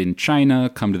closeted in China,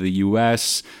 come to the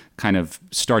U.S., kind of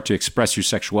start to express your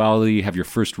sexuality, have your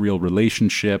first real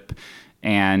relationship.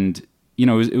 And,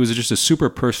 it was just a super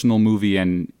personal movie,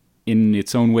 and in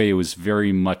its own way, it was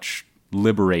very much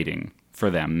liberating for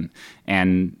them,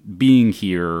 and being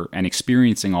here and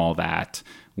experiencing all that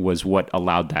was what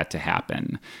allowed that to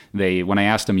happen. When I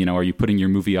asked them, are you putting your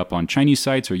movie up on Chinese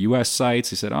sites or U.S. sites?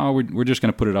 They said, we're just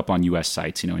going to put it up on U.S.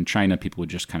 sites. In China, people would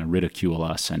just kind of ridicule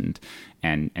us and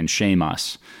shame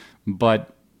us.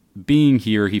 But being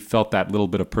here, he felt that little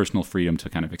bit of personal freedom to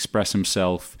kind of express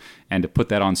himself and to put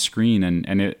that on screen. And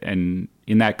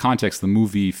in that context, the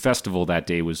movie festival that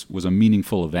day was a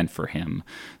meaningful event for him.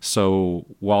 So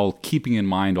while keeping in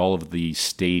mind all of the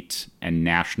state and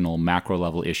national macro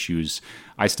level issues,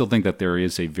 I still think that there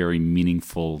is a very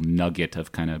meaningful nugget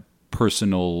of kind of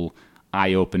personal,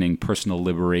 eye-opening personal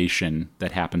liberation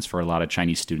that happens for a lot of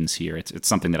Chinese students here. It's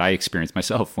something that I experienced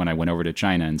myself when I went over to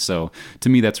China. And so to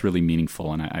me, that's really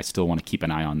meaningful, and I still want to keep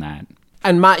an eye on that.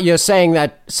 And Matt, you're saying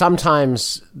that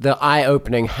sometimes the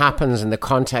eye-opening happens in the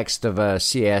context of a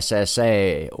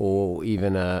CSSA or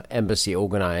even an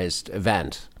embassy-organized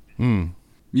event.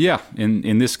 Yeah,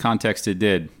 in this context, it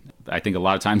did. I think a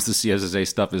lot of times the CSSA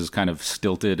stuff is kind of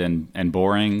stilted and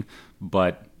boring,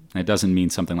 but it doesn't mean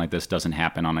something like this doesn't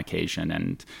happen on occasion.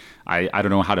 And I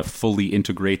don't know how to fully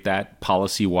integrate that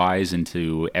policy-wise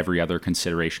into every other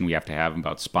consideration we have to have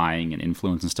about spying and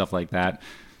influence and stuff like that.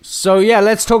 So,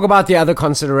 let's talk about the other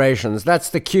considerations.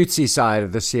 That's the cutesy side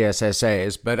of the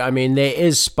CSSAs. But, there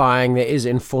is spying, there is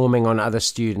informing on other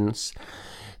students.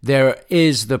 There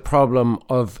is the problem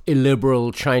of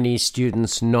illiberal Chinese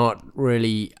students not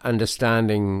really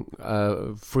understanding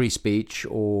free speech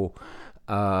or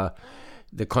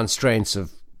the constraints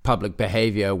of public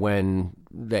behavior when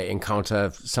they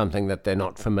encounter something that they're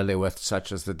not familiar with,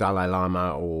 such as the Dalai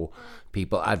Lama or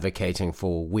people advocating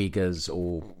for Uyghurs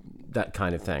or that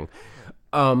kind of thing.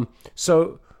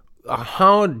 So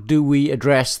how do we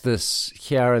address this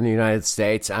here in the United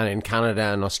States and in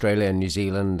Canada and Australia and New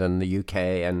Zealand and the UK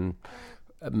and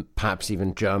perhaps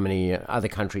even Germany and other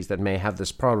countries that may have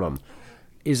this problem?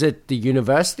 Is it the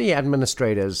university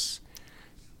administrators?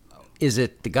 Is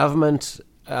it the government?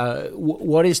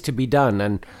 What is to be done?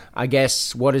 And I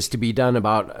guess what is to be done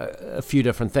about a few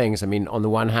different things. On the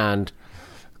one hand,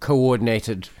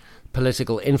 coordinated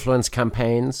political influence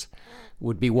campaigns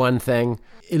would be one thing.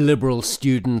 Illiberal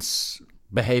students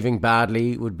behaving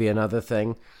badly would be another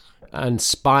thing. And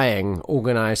spying,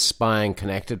 organized spying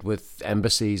connected with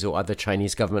embassies or other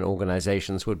Chinese government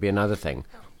organizations would be another thing.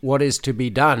 What is to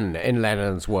be done, in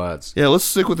Lennon's words? Yeah, let's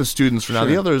stick with the students for now. Sure.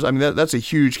 The others, that's a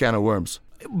huge can of worms.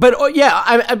 But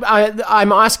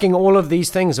I'm asking all of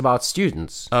these things about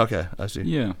students. Okay, I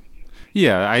see.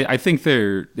 Yeah, I think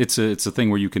it's a thing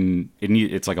where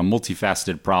it's like a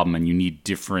multifaceted problem, and you need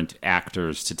different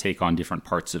actors to take on different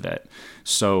parts of it.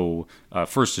 So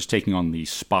first, just taking on the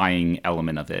spying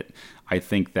element of it, I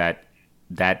think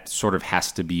that sort of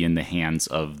has to be in the hands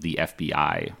of the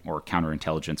FBI or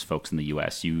counterintelligence folks in the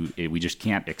U.S. We just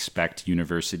can't expect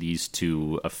universities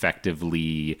to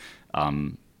effectively,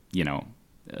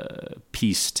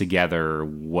 piece together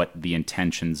what the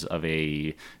intentions of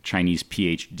a Chinese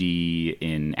PhD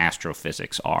in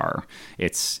astrophysics are.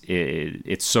 It's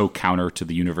so counter to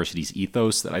the university's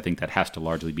ethos that I think that has to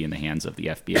largely be in the hands of the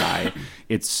FBI.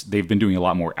 They've been doing a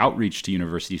lot more outreach to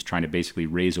universities trying to basically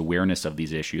raise awareness of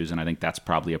these issues, and I think that's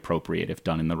probably appropriate if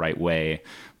done in the right way.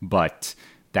 But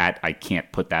that I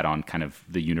can't put that on kind of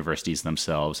the universities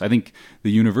themselves. I think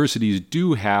the universities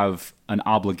do have an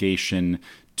obligation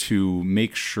to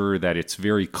make sure that it's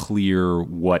very clear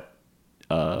what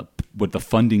the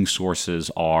funding sources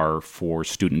are for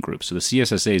student groups. So the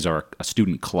CSSAs are a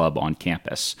student club on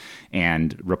campus,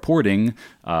 and reporting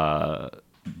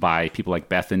by people like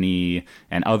Bethany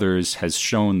and others has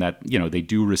shown that,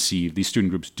 these student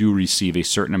groups do receive a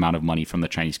certain amount of money from the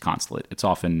Chinese consulate. It's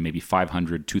often maybe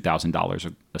 $500,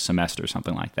 $2,000 a semester,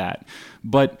 something like that.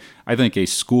 But I think a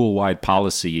school-wide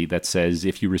policy that says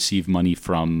if you receive money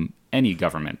from any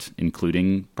government,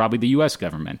 including probably the U.S.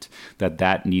 government,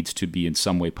 that needs to be in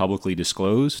some way publicly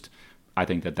disclosed. I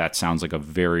think that sounds like a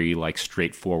very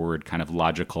straightforward kind of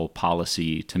logical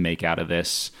policy to make out of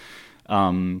this.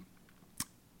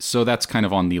 So that's kind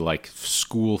of on the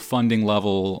school funding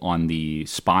level, on the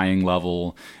spying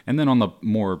level, and then on the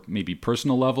more maybe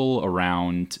personal level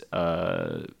around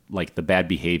the bad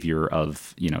behavior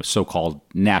of so-called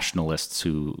nationalists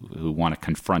who want to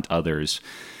confront others.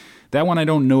 That one, I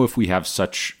don't know if we have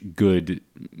such good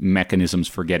mechanisms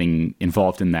for getting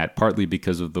involved in that, partly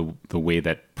because of the way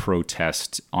that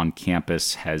protest on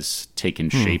campus has taken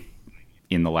shape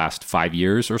in the last 5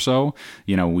 years or so.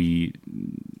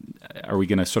 Are we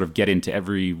going to sort of get into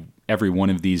every one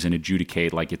of these and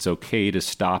adjudicate it's okay to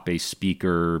stop a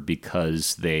speaker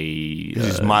because they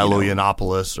Milo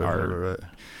Yiannopoulos or whatever, right?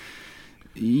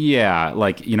 Yeah,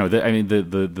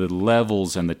 the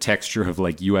levels and the texture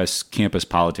of U.S. campus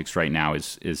politics right now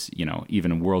is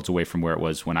even worlds away from where it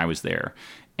was when I was there,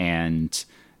 and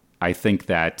I think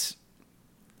that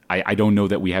I don't know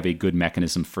that we have a good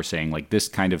mechanism for saying this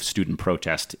kind of student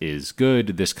protest is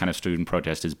good, this kind of student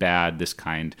protest is bad, this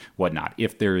kind whatnot.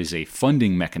 If there is a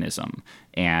funding mechanism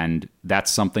and that's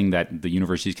something that the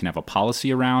universities can have a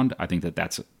policy around, I think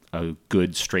that's a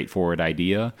good, straightforward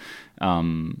idea.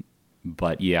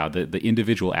 But yeah, the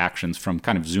individual actions from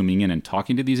kind of zooming in and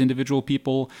talking to these individual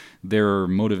people, their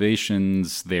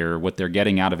motivations, what they're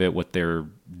getting out of it, what they're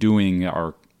doing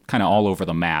are kind of all over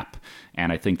the map.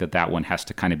 And I think that one has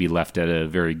to kind of be left at a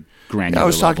very granular level. I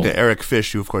was talking to Eric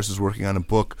Fish, who, of course, is working on a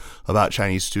book about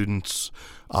Chinese students.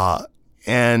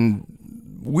 And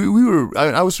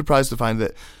I was surprised to find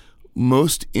that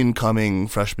most incoming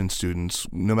freshman students,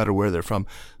 no matter where they're from,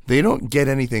 they don't get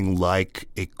anything like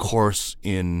a course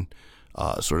in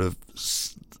sort of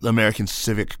American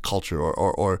civic culture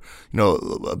or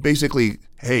basically,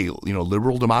 hey,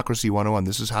 liberal democracy 101.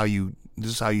 This is how you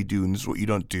do, and this is what you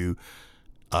don't do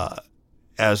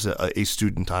as a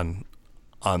student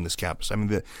on this campus. I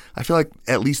mean, I feel like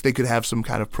at least they could have some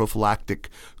kind of prophylactic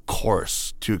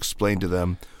course to explain to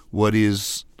them what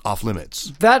is off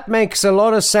limits. That makes a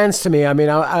lot of sense to me. I mean,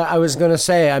 I was going to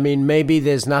say, maybe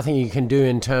there's nothing you can do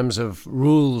in terms of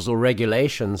rules or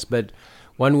regulations, but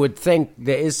one would think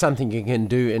there is something you can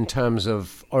do in terms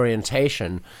of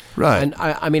orientation. Right. And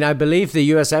I believe the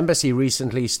U.S. Embassy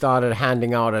recently started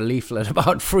handing out a leaflet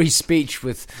about free speech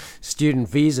with student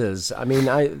visas.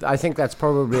 I think that's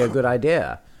probably a good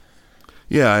idea.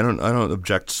 Yeah, I don't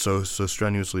object so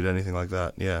strenuously to anything like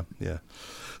that. Yeah.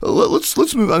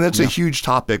 Let's move on. That's a huge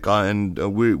topic, and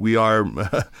we've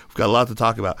got a lot to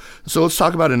talk about. So let's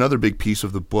talk about another big piece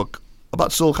of the book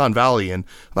about Silicon Valley and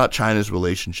about China's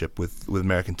relationship with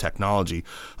American technology.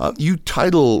 You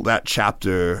title that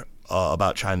chapter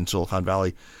about China and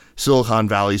Silicon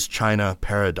Valley's China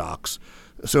Paradox.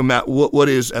 So Matt, what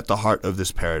is at the heart of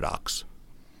this paradox?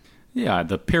 Yeah,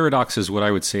 the paradox is what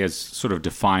I would say has sort of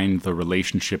defined the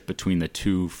relationship between the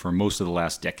two for most of the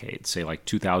last decade, say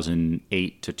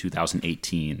 2008 to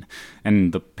 2018.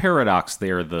 And the paradox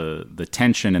there, the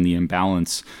tension and the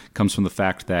imbalance comes from the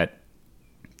fact that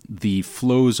the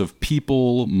flows of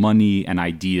people, money, and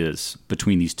ideas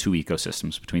between these two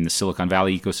ecosystems, between the Silicon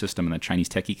Valley ecosystem and the Chinese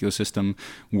tech ecosystem,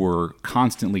 were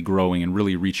constantly growing and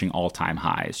really reaching all-time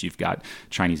highs. You've got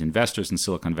Chinese investors in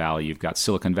Silicon Valley. You've got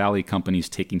Silicon Valley companies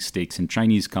taking stakes in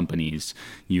Chinese companies.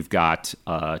 You've got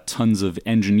tons of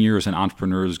engineers and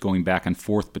entrepreneurs going back and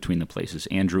forth between the places.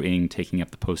 Andrew Ng taking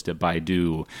up the post at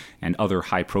Baidu, and other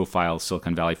high-profile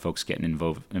Silicon Valley folks getting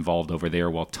involved over there,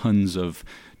 while tons of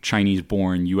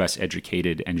Chinese-born,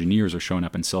 U.S.-educated engineers are showing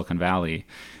up in Silicon Valley.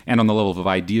 And on the level of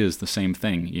ideas, the same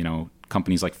thing.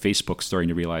 Companies like Facebook starting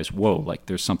to realize, whoa,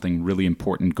 there's something really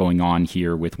important going on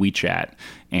here with WeChat,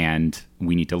 and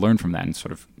we need to learn from that, and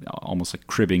sort of almost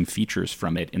cribbing features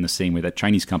from it in the same way that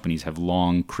Chinese companies have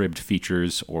long cribbed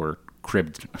features or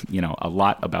cribbed, a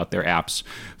lot about their apps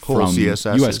from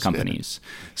U.S. companies.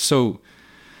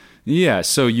 Yeah.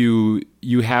 So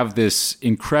you have this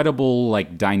incredible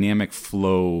dynamic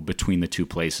flow between the two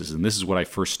places, and this is what I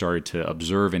first started to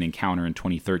observe and encounter in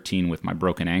 2013 with my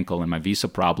broken ankle and my visa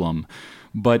problem.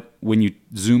 But when you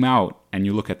zoom out and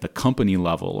you look at the company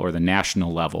level or the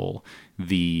national level,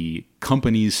 the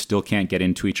companies still can't get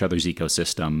into each other's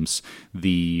ecosystems.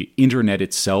 The internet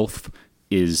itself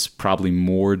is probably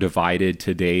more divided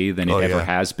today than it ever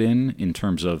has been in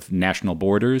terms of national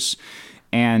borders.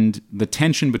 And the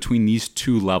tension between these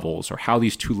two levels, or how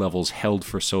these two levels held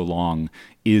for so long,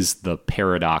 is the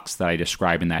paradox that I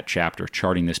describe in that chapter,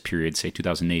 charting this period, say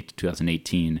 2008 to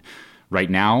 2018. Right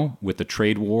now, with the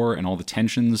trade war and all the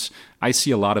tensions, I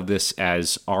see a lot of this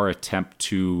as our attempt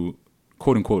to,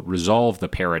 quote unquote, resolve the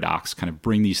paradox, kind of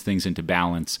bring these things into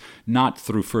balance, not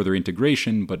through further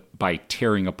integration, but by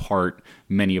tearing apart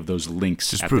many of those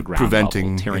links at the ground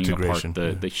preventing level, tearing integration.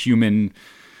 apart the human.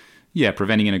 Yeah,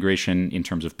 preventing integration in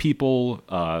terms of people,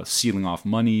 sealing off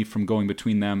money from going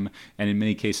between them, and in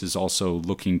many cases also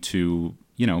looking to,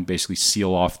 basically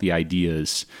seal off the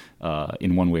ideas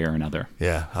in one way or another.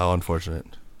 Yeah, how unfortunate.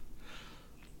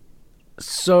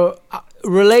 So,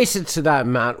 related to that,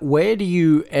 Matt, where do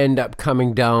you end up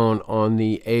coming down on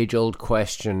the age-old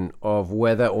question of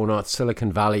whether or not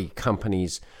Silicon Valley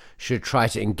companies should try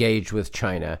to engage with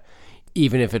China,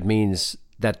 even if it means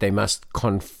that they must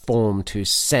conform to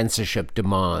censorship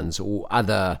demands or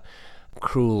other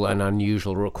cruel and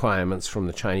unusual requirements from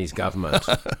the Chinese government?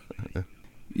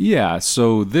 Yeah,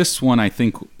 so this one I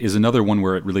think is another one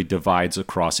where it really divides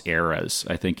across eras.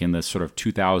 I think in the sort of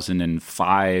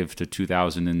 2005 to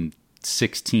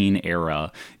 2016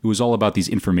 era, it was all about these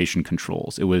information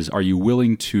controls. It was, are you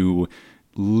willing to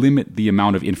limit the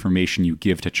amount of information you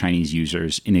give to Chinese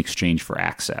users in exchange for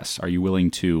access? Are you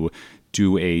willing to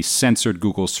do a censored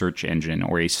Google search engine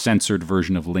or a censored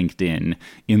version of LinkedIn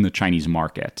in the Chinese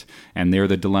market? And there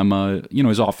the dilemma,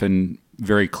 is often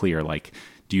very clear. Like,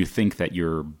 do you think that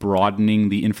you're broadening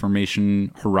the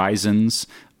information horizons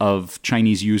of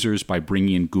Chinese users by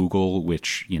bringing in Google,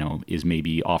 which, is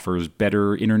maybe offers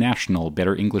better international,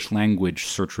 better English language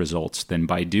search results than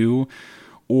Baidu?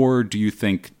 Or do you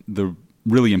think the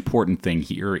really important thing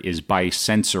here is by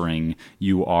censoring,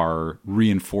 you are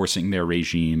reinforcing their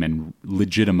regime and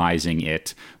legitimizing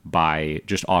it by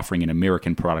just offering an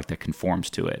American product that conforms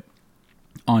to it?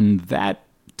 On that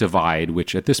divide,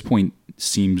 which at this point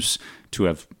seems to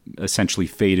have essentially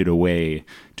faded away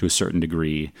to a certain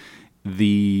degree,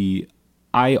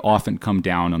 I often come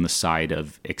down on the side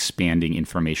of expanding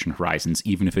information horizons,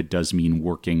 even if it does mean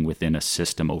working within a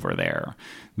system over there.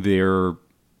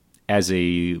 As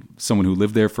someone who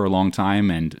lived there for a long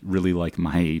time, and really like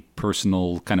my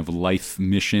personal kind of life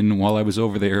mission while I was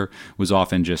over there was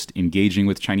often just engaging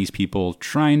with Chinese people,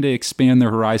 trying to expand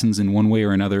their horizons in one way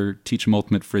or another, teach them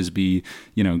ultimate frisbee,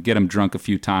 get them drunk a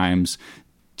few times,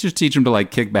 just teach them to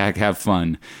like kick back, have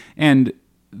fun. And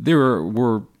there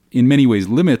were in many ways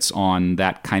limits on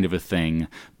that kind of a thing,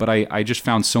 but I just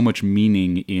found so much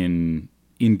meaning in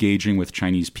engaging with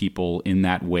Chinese people in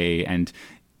that way and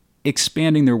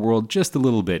expanding their world just a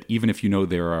little bit, even if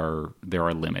there are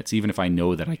limits, even if I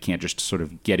know that I can't just sort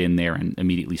of get in there and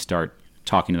immediately start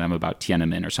talking to them about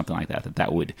Tiananmen or something like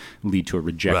that would lead to a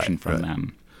rejection from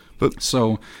them.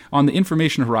 So on the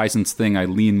information horizons thing, I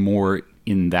lean more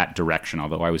in that direction,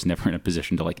 although I was never in a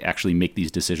position to like actually make these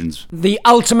decisions. The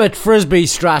ultimate frisbee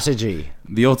strategy.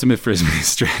 The ultimate frisbee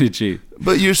strategy.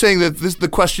 But you're saying that the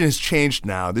question has changed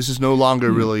now. This is no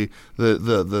longer really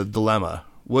the dilemma.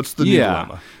 What's the new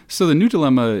dilemma? So the new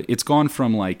dilemma, it's gone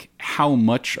from like, how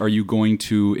much are you going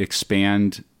to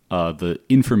expand the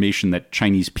information that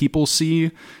Chinese people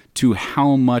see, to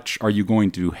how much are you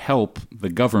going to help the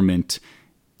government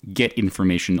get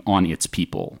information on its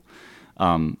people?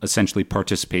 Essentially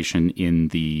participation in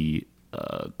the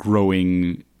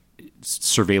growing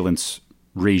surveillance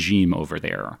regime over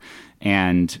there.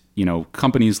 And,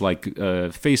 companies like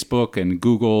Facebook and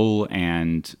Google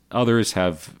and others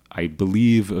have, I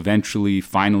believe,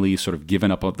 finally sort of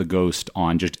given up the ghost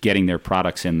on just getting their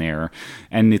products in there.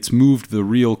 And it's moved the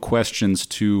real questions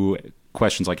to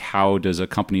questions like, how does a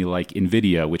company like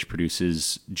NVIDIA, which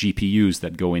produces GPUs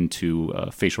that go into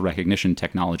facial recognition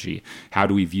technology, how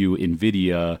do we view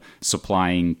NVIDIA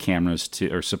supplying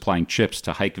supplying chips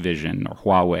to Hikvision or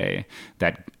Huawei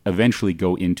that eventually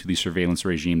go into the surveillance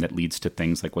regime that leads to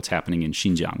things like what's happening in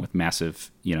Xinjiang with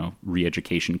massive,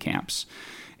 re-education camps?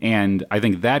 And I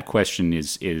think that question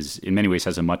is in many ways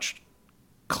has a much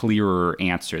clearer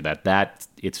answer, that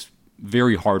it's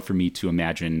very hard for me to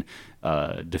imagine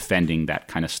defending that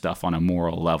kind of stuff on a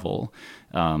moral level.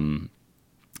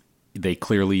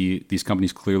 These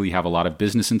companies clearly have a lot of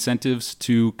business incentives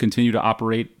to continue to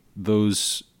operate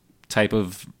those type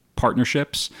of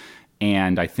partnerships.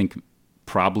 And I think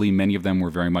probably many of them were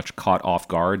very much caught off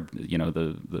guard.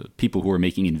 The people who were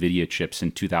making NVIDIA chips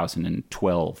in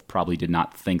 2012 probably did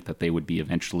not think that they would be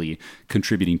eventually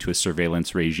contributing to a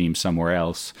surveillance regime somewhere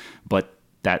else. But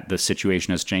that the situation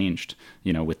has changed,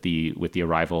 with the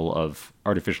arrival of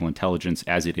artificial intelligence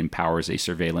as it empowers a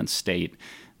surveillance state.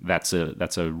 that's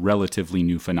a relatively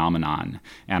new phenomenon,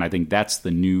 and I think that's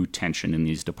the new tension in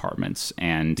these departments.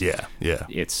 And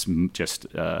it's just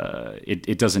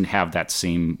it doesn't have that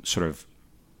same sort of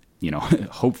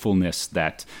hopefulness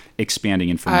that expanding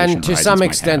information. And to some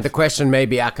extent, the question may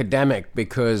be academic,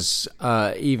 because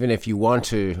even if you want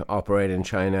to operate in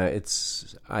China,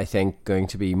 it's, I think, going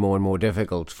to be more and more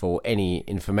difficult for any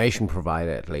information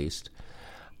provider, at least.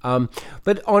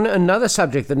 But on another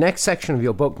subject, the next section of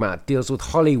your book, Matt, deals with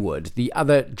Hollywood, the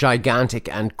other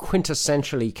gigantic and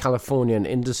quintessentially Californian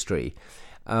industry.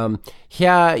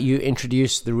 Here you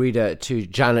introduce the reader to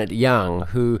Janet Young,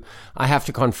 who, I have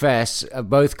to confess,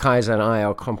 both Kaiser and I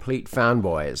are complete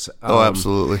fanboys.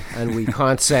 Absolutely. And we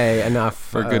can't say enough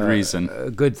for good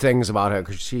reason. Good things about her,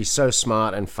 because she's so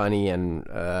smart and funny and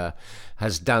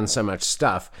has done so much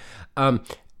stuff.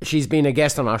 She's been a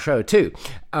guest on our show too.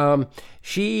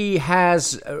 She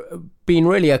has been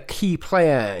really a key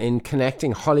player in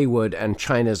connecting Hollywood and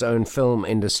China's own film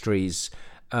industries,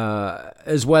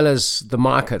 as well as the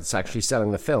markets actually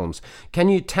selling the films. Can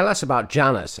you tell us about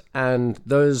Janet? And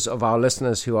those of our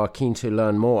listeners who are keen to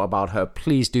learn more about her,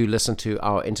 please do listen to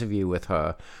our interview with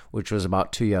her, which was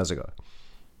about 2 years ago.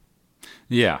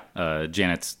 Yeah,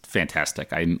 Janet's fantastic.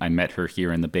 I met her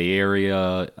here in the Bay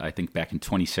Area, I think back in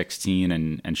 2016,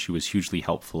 and she was hugely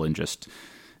helpful in just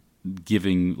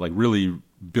giving, really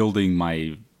building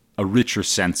a richer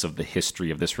sense of the history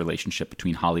of this relationship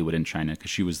between Hollywood and China, because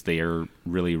she was there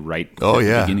really right at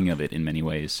the beginning of it in many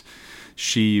ways.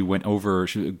 She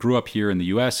grew up here in the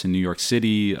U.S., in New York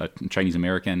City, a Chinese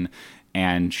American,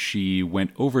 and she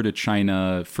went over to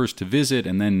China first to visit,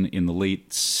 and then in the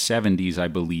late 70s, I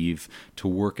believe, to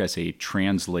work as a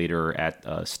translator at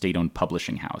a state-owned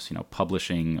publishing house,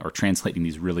 publishing or translating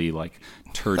these really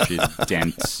turgid,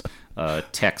 dense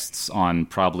texts on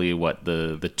probably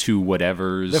the two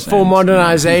whatevers. The four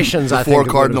modernizations, I think. Four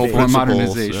cardinal principles. Four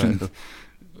modernizations.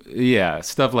 Yeah,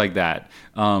 stuff like that.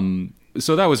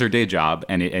 So that was her day job,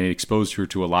 and it exposed her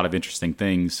to a lot of interesting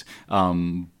things.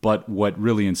 But what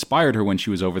really inspired her when she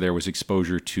was over there was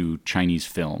exposure to Chinese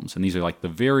films. And these are the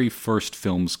very first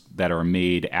films that are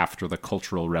made after the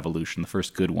Cultural Revolution, the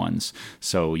first good ones.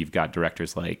 So you've got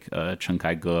directors like Chen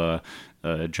Kaige,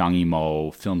 Zhang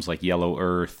Yimou, films like Yellow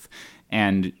Earth.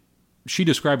 And she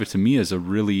described it to me as a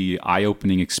really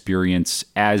eye-opening experience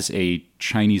as a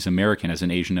Chinese American, as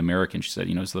an Asian American. She said,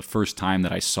 it's the first time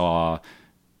that I saw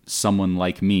someone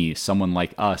like me, someone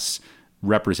like us,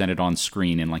 represented on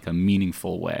screen in a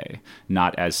meaningful way,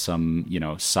 not as some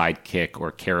sidekick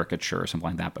or caricature or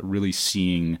something like that, but really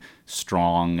seeing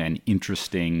strong and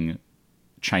interesting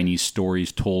Chinese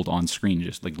stories told on screen,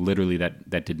 just literally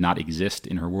that did not exist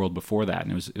in her world before that.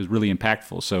 And it was really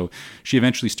impactful. So she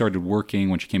eventually started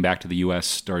working, when she came back to the U.S.,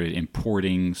 started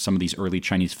importing some of these early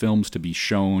Chinese films to be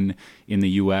shown in the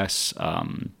U.S.,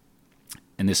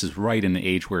 and this is right in the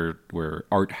age where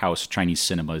art house Chinese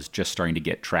cinema is just starting to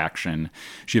get traction.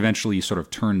 She eventually sort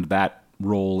of turned that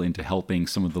role into helping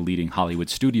some of the leading Hollywood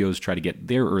studios try to get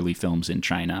their early films in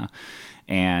China.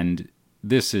 And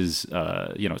this is,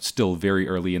 still very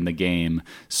early in the game.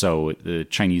 So the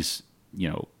Chinese,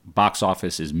 box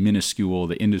office is minuscule.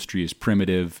 The industry is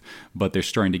primitive, but they're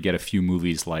starting to get a few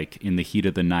movies like In the Heat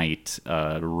of the Night,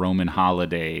 Roman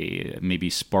Holiday, maybe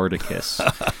Spartacus.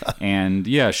 And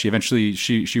yeah, she eventually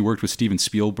she worked with Steven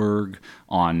Spielberg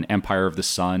on Empire of the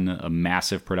Sun, a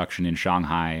massive production in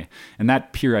Shanghai. And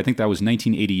that period, I think that was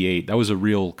 1988. That was a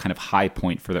real kind of high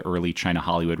point for the early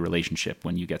China-Hollywood relationship,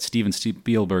 when you get Steven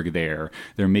Spielberg there.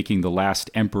 They're making The Last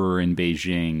Emperor in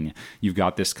Beijing. You've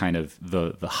got this kind of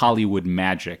the Hollywood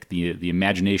magic, the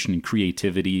imagination and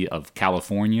creativity of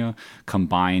California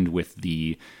combined with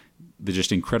the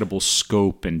just incredible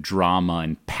scope and drama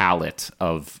and palette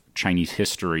of Chinese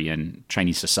history and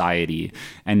Chinese society.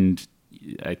 And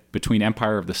between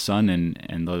Empire of the Sun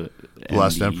and the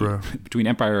Last Emperor, between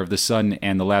Empire of the Sun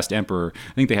and The Last Emperor,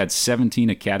 I think they had 17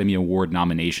 Academy Award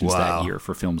nominations that year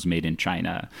for films made in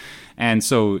China. And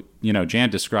so, Jan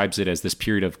describes it as this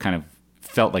period of kind of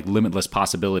felt like limitless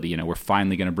possibility. We're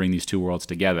finally going to bring these two worlds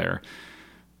together.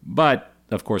 But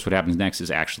of course, what happens next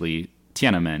is actually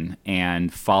Tiananmen,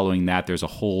 and following that, there's a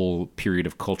whole period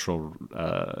of cultural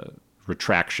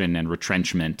retraction and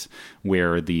retrenchment,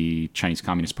 where the Chinese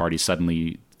Communist Party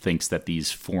suddenly thinks that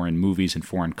these foreign movies and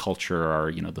foreign culture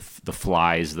are, the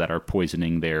flies that are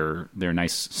poisoning their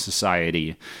nice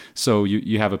society. So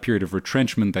you have a period of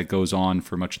retrenchment that goes on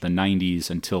for much of the 90s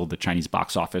until the Chinese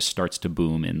box office starts to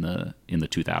boom in the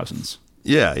 2000s.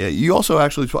 Yeah. You also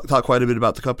actually talk quite a bit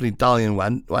about the company Dalian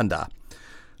Wanda.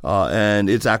 And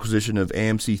its acquisition of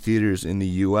AMC theaters in the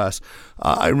U.S.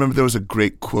 I remember there was a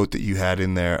great quote that you had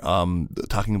in there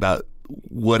talking about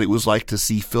what it was like to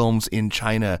see films in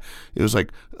China. It was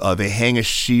like they hang a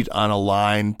sheet on a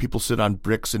line, people sit on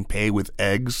bricks and pay with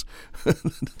eggs.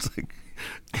 It's like,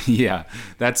 yeah,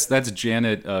 that's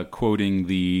Janet quoting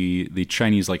the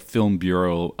Chinese like film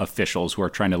bureau officials who are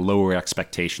trying to lower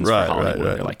expectations for Hollywood.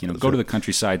 Right. They're like, go to the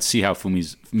countryside, see how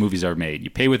movies are made. You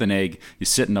pay with an egg, you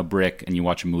sit in a brick, and you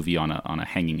watch a movie on a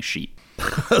hanging sheet.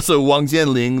 So Wang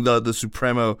Jianling, the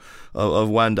Supremo of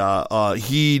Wanda,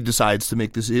 he decides to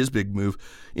make his big move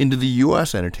into the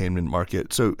U.S. entertainment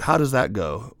market. So how does that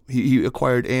go? He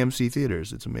acquired AMC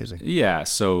theaters. It's amazing. Yeah,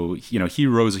 so he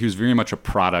was very much a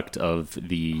product of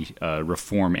the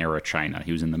reform era China.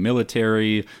 He was in the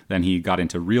military, then he got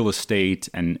into real estate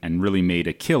and really made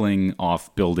a killing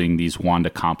off building these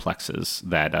Wanda complexes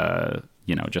that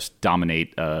just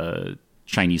dominate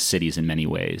Chinese cities in many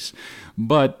ways.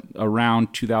 But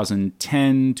around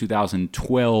 2010,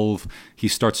 2012, he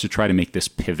starts to try to make this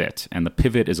pivot. And the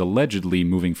pivot is allegedly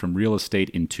moving from real estate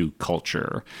into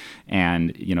culture.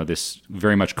 And, this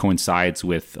very much coincides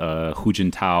with Hu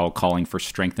Jintao calling for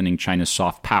strengthening China's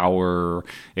soft power.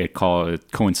 It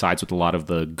coincides with a lot of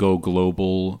the go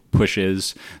global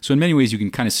pushes. So in many ways, you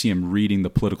can kind of see him reading the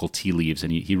political tea leaves.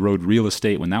 And he rode real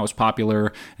estate when that was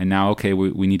popular. And now, okay,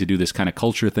 we need to do this kind of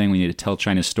culture thing. We need to tell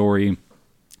China's story.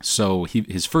 So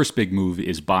his first big move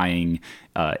is buying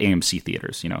AMC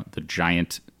theaters, the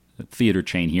giant theater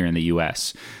chain here in the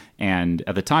U.S. And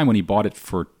at the time when he bought it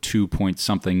for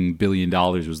 $2.something billion,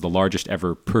 it was the largest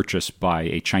ever purchase by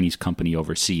a Chinese company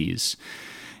overseas.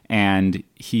 And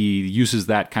he uses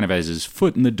that kind of as his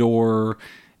foot in the door,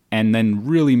 and then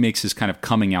really makes his kind of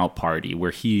coming out party where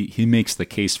he makes the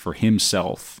case for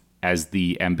himself as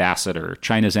the ambassador,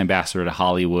 China's ambassador to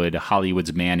Hollywood,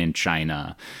 Hollywood's man in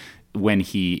China, when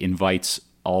he invites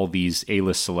all these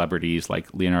A-list celebrities like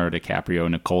Leonardo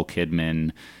DiCaprio, Nicole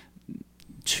Kidman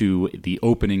to the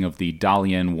opening of the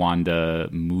Dalian Wanda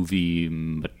movie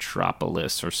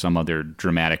Metropolis or some other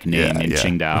dramatic name in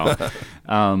Qingdao.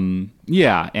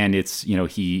 And it's,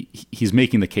 he's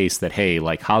making the case that, hey,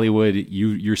 like Hollywood,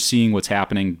 you're seeing what's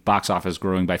happening, box office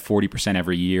growing by 40%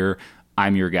 every year.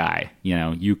 I'm your guy.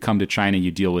 You come to China,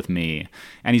 you deal with me.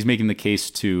 And he's making the case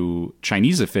to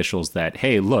Chinese officials that,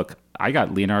 hey, look, I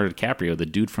got Leonardo DiCaprio, the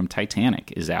dude from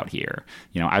Titanic, is out here.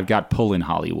 I've got pull in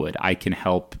Hollywood. I can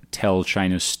help tell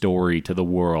China's story to the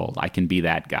world. I can be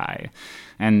that guy.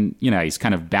 And, he's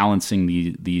kind of balancing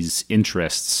these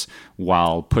interests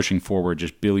while pushing forward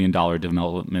just billion-dollar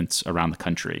developments around the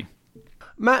country.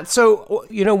 Matt, so,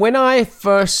 when I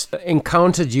first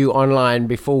encountered you online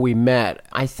before we met,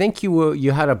 I think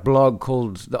you had a blog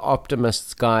called The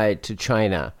Optimist's Guide to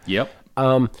China. Yep.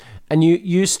 And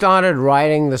you started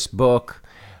writing this book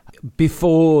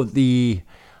before the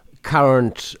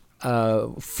current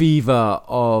fever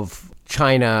of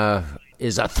China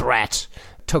is a threat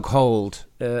took hold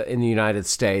in the United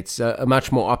States, a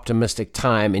much more optimistic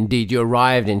time. Indeed, you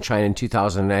arrived in China in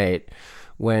 2008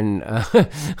 when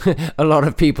a lot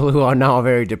of people who are now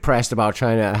very depressed about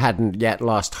China hadn't yet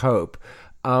lost hope.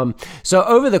 So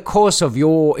over the course of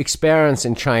your experience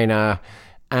in China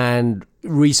and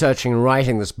researching and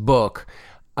writing this book,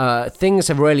 things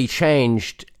have really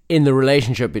changed in the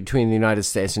relationship between the United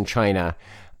States and China,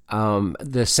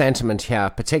 the sentiment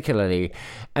here particularly.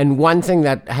 And one thing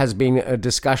that has been a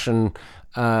discussion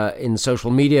in social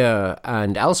media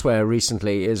and elsewhere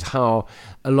recently is how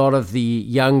a lot of the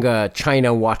younger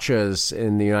China watchers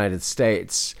in the United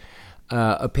States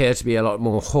appear to be a lot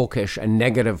more hawkish and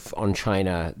negative on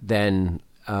China than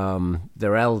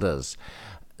their elders.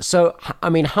 So, I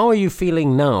mean, how are you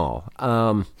feeling now?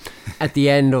 At the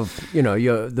end of,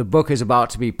 the book is about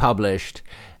to be published,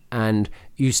 and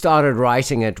you started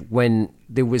writing it when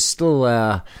there was still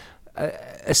a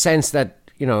sense that,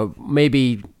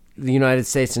 maybe the United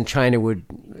States and China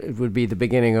would be the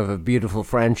beginning of a beautiful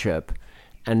friendship.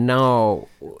 And now,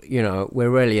 we're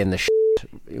really in the shit.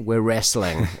 We're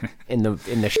wrestling in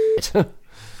the shit.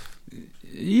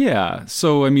 Yeah.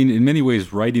 So, I mean, in many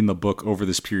ways, writing the book over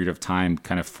this period of time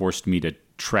kind of forced me to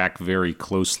track very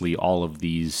closely all of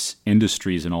these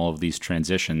industries and all of these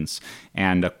transitions.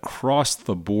 And across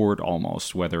the board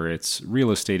almost, whether it's real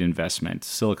estate investment,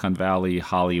 Silicon Valley,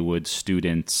 Hollywood,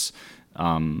 students,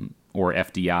 or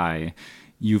FDI,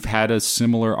 you've had a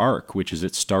similar arc, which is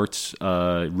it starts,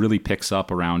 really picks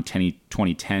up around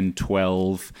 2010,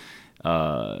 12.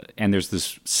 And there's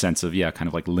this sense of, kind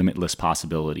of like limitless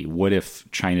possibility. What if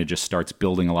China just starts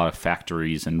building a lot of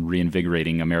factories and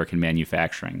reinvigorating American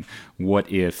manufacturing?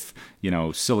 What if,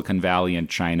 Silicon Valley and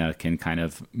China can kind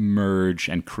of merge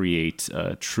and create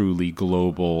truly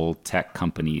global tech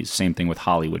companies? Same thing with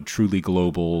Hollywood, truly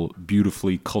global,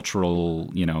 beautifully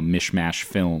cultural, mishmash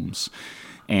films.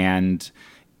 And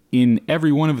in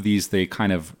every one of these, they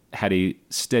kind of had a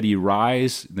steady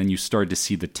rise. Then you started to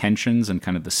see the tensions and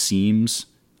kind of the seams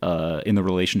in the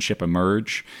relationship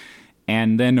emerge.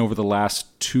 And then over the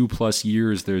last 2+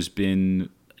 years, there's been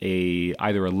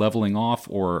either a leveling off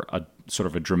or a sort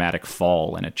of a dramatic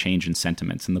fall and a change in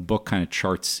sentiments. And the book kind of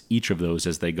charts each of those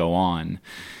as they go on.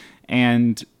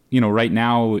 And, right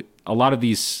now, a lot of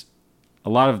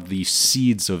the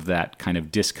seeds of that kind of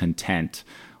discontent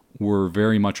were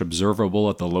very much observable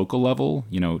at the local level.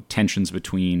 Tensions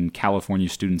between California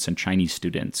students and Chinese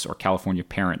students, or California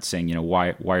parents saying,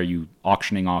 why are you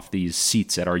auctioning off these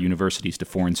seats at our universities to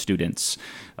foreign students?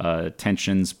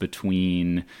 Tensions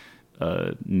between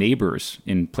neighbors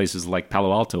in places like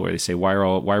Palo Alto, where they say, why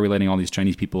are we letting all these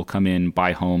Chinese people come in,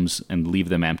 buy homes, and leave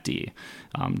them empty?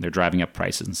 They're driving up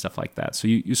prices and stuff like that. So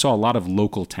you saw a lot of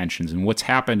local tensions. And what's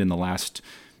happened in the last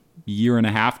year and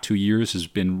a half, 2 years, has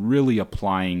been really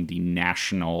applying the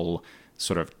national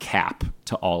sort of cap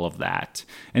to all of that.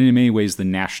 And in many ways,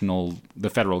 the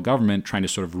federal government trying to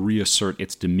sort of reassert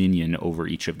its dominion over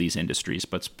each of these industries,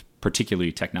 but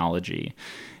particularly technology.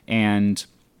 And,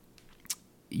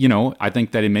 I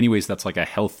think that in many ways that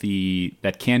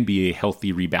can be a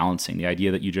healthy rebalancing. The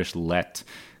idea that you just let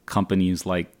companies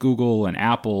like Google and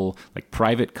Apple, like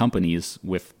private companies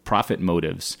with profit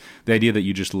motives, the idea that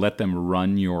you just let them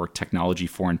run your technology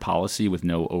foreign policy with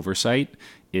no oversight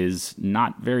is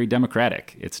not very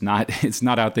democratic. It's not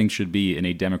how things should be in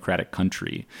a democratic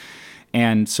country.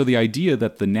 And so the idea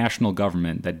that the national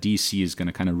government, that DC is going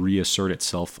to kind of reassert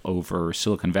itself over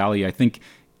Silicon Valley, I think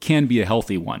can be a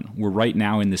healthy one. We're right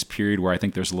now in this period where I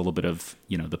think there's a little bit of,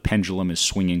 the pendulum is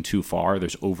swinging too far.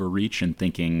 There's overreach in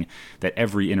thinking that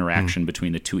every interaction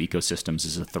between the two ecosystems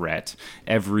is a threat.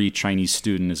 Every Chinese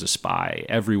student is a spy.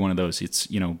 Every one of those,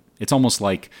 it's almost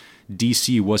like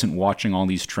DC wasn't watching all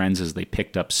these trends as they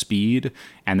picked up speed,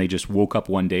 and they just woke up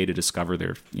one day to discover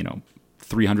there,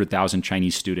 300,000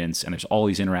 Chinese students, and there's all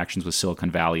these interactions with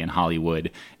Silicon Valley and Hollywood,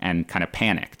 and kind of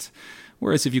panicked.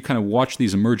 Whereas if you kind of watch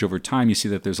these emerge over time, you see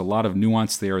that there's a lot of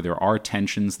nuance there. There are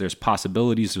tensions. There's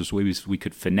possibilities. There's ways we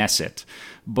could finesse it.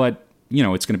 But,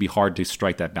 it's going to be hard to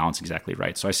strike that balance exactly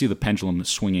right. So I see the pendulum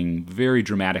swinging very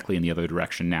dramatically in the other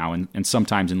direction now, and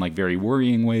sometimes in like very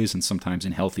worrying ways and sometimes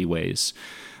in healthy ways.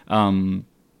 How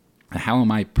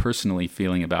am I personally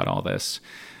feeling about all this?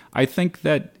 I think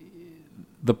that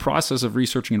the process of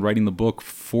researching and writing the book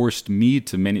forced me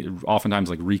to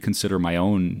oftentimes reconsider my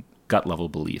own gut level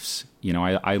beliefs.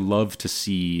 I love to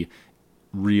see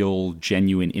real,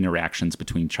 genuine interactions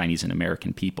between Chinese and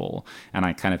American people. And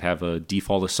I kind of have a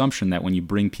default assumption that when you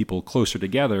bring people closer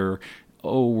together,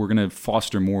 we're going to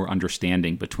foster more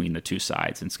understanding between the two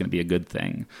sides, and it's going to be a good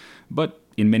thing. But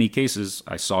in many cases,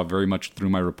 I saw very much through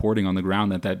my reporting on the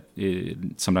ground that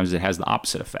sometimes it has the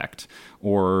opposite effect.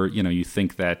 Or, you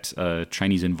think that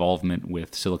Chinese involvement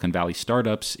with Silicon Valley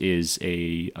startups is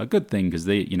a good thing because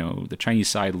the Chinese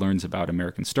side learns about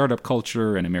American startup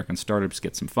culture and American startups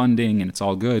get some funding and it's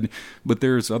all good. But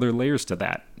there's other layers to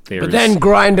that. But then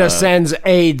Grindr sends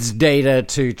AIDS data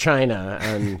to China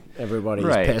and everybody's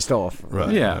pissed off.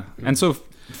 Right. Yeah. And so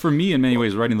for me, in many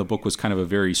ways, writing the book was kind of a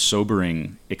very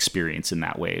sobering experience in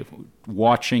that way.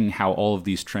 Watching how all of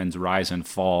these trends rise and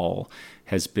fall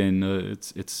has been,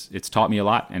 it's taught me a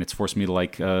lot, and it's forced me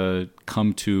to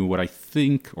come to what I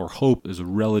think or hope is a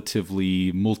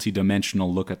relatively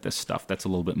multidimensional look at this stuff that's a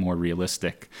little bit more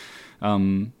realistic.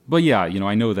 But yeah,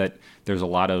 I know that there's a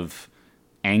lot of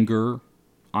anger,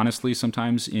 honestly,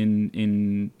 sometimes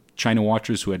in China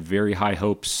watchers who had very high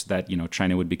hopes that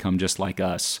China would become just like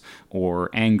us, or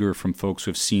anger from folks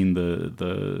who have seen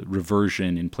the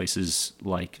reversion in places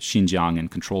like Xinjiang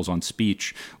and controls on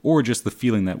speech, or just the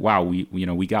feeling that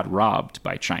we got robbed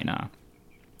by China.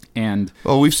 And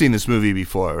we've seen this movie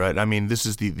before, right? I mean, this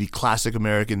is the classic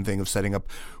American thing of setting up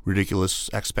ridiculous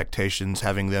expectations,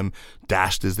 having them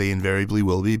dashed as they invariably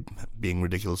will be, being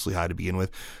ridiculously high to begin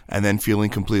with, and then feeling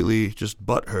completely just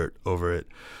butthurt over it.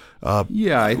 I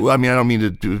don't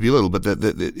mean to belittle, but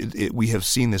we have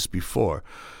seen this before.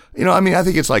 I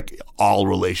think it's like all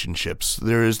relationships.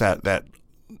 There is that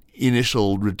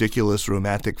initial ridiculous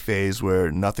romantic phase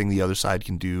where nothing the other side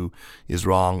can do is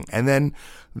wrong, and then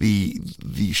the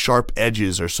sharp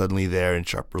edges are suddenly there in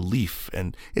sharp relief,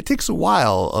 and it takes a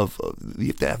while you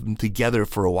have to have them together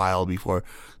for a while before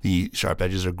the sharp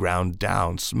edges are ground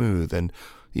down smooth. And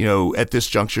at this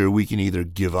juncture we can either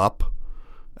give up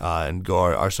and go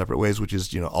our separate ways, which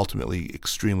is ultimately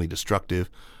extremely destructive,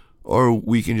 or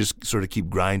we can just sort of keep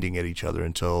grinding at each other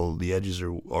until the edges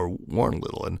are worn a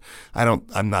little. And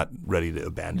I'm not ready to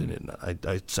abandon it.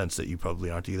 I sense that you probably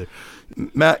aren't either.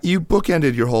 Matt, you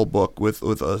bookended your whole book with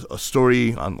a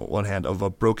story on one hand of a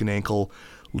broken ankle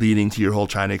leading to your whole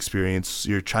China experience,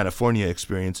 your Chinafornia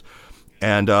experience.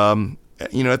 And,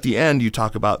 at the end you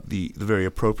talk about the very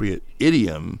appropriate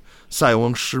idiom, 塞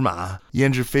翁失马,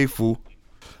焉知非福.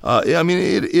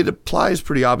 It applies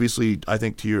pretty obviously, I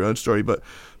think, to your own story, but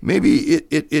maybe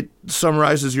it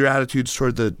summarizes your attitudes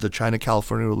toward the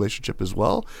China-California relationship as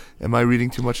well. Am I reading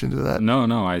too much into that? No.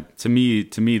 To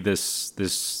me,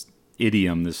 this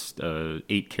idiom, this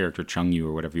 8-character Chengyu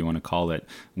or whatever you want to call it,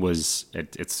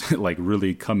 it's like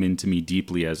really come into me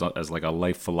deeply as like a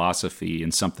life philosophy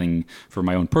and something for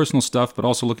my own personal stuff, but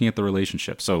also looking at the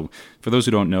relationship. So for those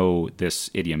who don't know, this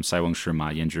idiom, 塞翁失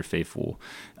马,焉知非福,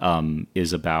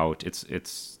 is about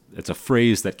it's a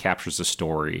phrase that captures a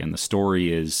story, and the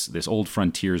story is this old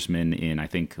frontiersman in, I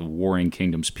think, Warring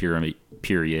Kingdoms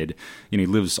period. He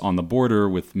lives on the border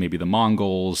with maybe the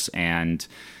Mongols, and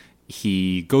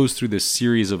he goes through this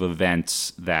series of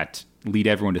events that lead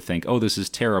everyone to think, oh, this is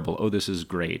terrible, oh, this is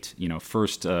great.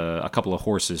 First a couple of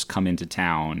horses come into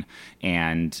town,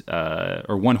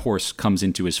 or one horse comes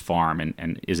into his farm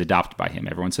and is adopted by him.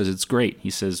 Everyone says it's great. He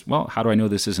says, well, how do I know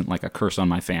this isn't like a curse on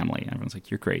my family? And everyone's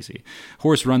like, you're crazy.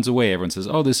 Horse runs away. Everyone says,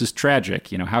 oh, this is tragic.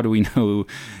 How do we know?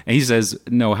 And he says,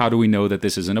 no, how do we know that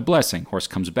this isn't a blessing? Horse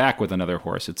comes back with another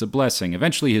horse. It's a blessing.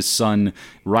 Eventually his son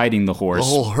riding the horse. A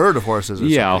whole herd of horses.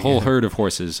 Yeah, a whole herd of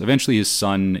horses. Eventually his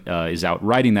son is out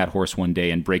riding that horse one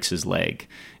day and breaks his leg.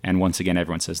 And once again,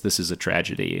 everyone says this is a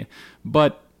tragedy.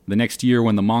 But the next year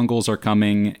when the Mongols are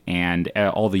coming and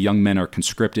all the young men are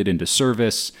conscripted into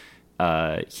service,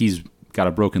 he's got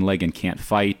a broken leg and can't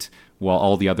fight, while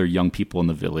all the other young people in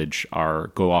the village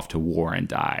go off to war and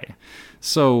die.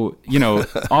 So,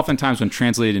 oftentimes when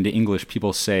translated into English,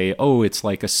 people say, oh, it's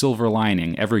like a silver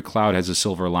lining. Every cloud has a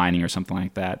silver lining or something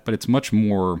like that. But it's much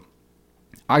more,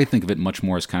 I think of it much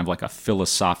more as kind of like a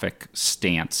philosophic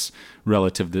stance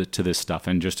relative to this stuff,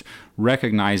 and just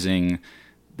recognizing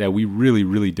that we really,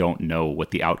 really don't know what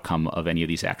the outcome of any of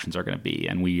these actions are going to be.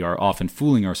 And we are often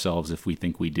fooling ourselves if we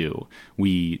think we do.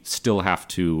 We still have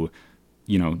to,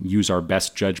 use our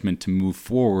best judgment to move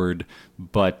forward.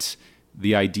 But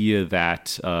the idea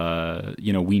that,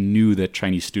 we knew that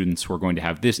Chinese students were going to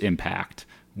have this impact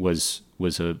was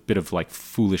a bit of like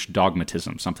foolish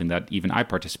dogmatism, something that even I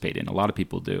participate in. A lot of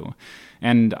people do.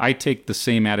 And I take the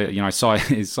same attitude. I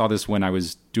saw this when I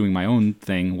was doing my own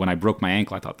thing. When I broke my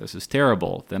ankle, I thought, this is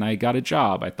terrible. Then I got a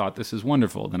job. I thought, this is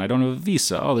wonderful. Then I don't have a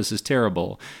visa. Oh, this is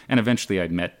terrible. And eventually I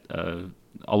met,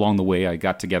 along the way, I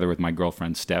got together with my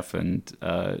girlfriend, Steph, and,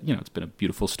 it's been a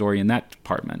beautiful story in that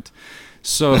department.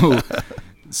 So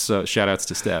shout outs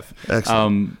to Steph.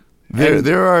 Excellent.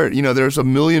 There are, there's a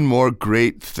million more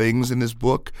great things in this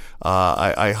book.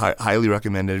 I highly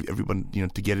recommend everyone,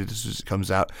 to get it as soon as it comes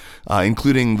out,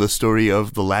 including the story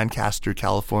of the Lancaster,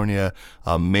 California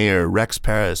mayor Rex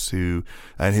Paris, and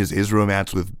his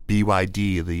romance with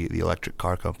BYD, the electric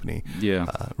car company. Yeah,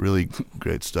 really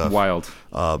great stuff. Wild.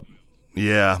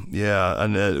 Yeah,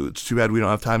 and it's too bad we don't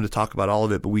have time to talk about all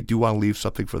of it, but we do want to leave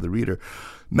something for the reader.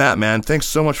 Matt, man, thanks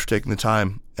so much for taking the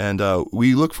time, and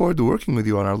we look forward to working with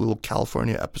you on our little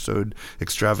California episode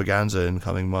extravaganza in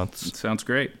coming months. It sounds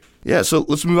great. Yeah, so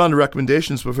let's move on to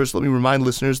recommendations, but first let me remind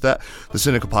listeners that the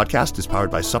Sinica Podcast is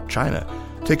powered by Sup China.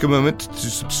 Take a moment to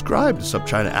subscribe to Sup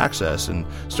China Access and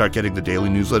start getting the daily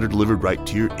newsletter delivered right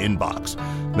to your inbox.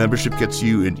 Membership gets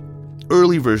you an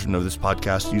early version of this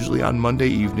podcast, usually on Monday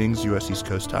evenings, U.S. East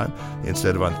Coast time,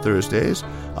 instead of on Thursdays,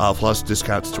 plus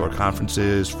discounts to our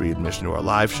conferences, free admission to our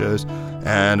live shows,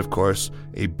 and, of course,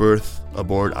 a berth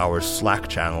aboard our Slack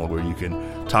channel where you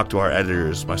can talk to our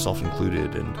editors, myself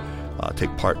included, and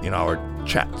take part in our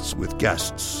chats with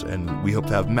guests. And we hope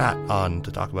to have Matt on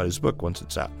to talk about his book once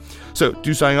it's out. So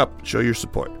do sign up, show your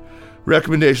support.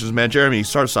 Recommendations, man. Jeremy,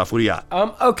 start us off. What do you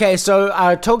got? Okay,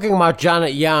 so talking about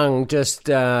Janet Yang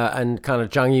and kind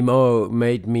of Zhang Yimou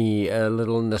made me a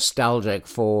little nostalgic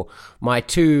for my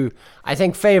two, I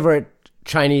think, favorite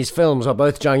Chinese films, are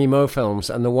both Zhang Yimou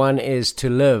films, and the one is To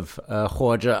Live,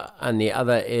 活着, and the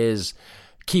other is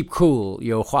Keep Cool,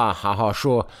 有话好好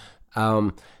说,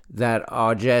 that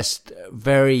are just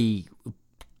very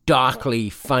darkly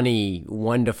funny,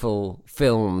 wonderful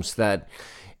films that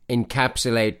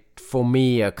encapsulate, for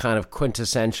me, a kind of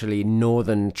quintessentially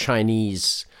northern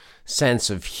Chinese sense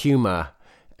of humor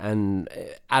and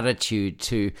attitude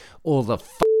to all the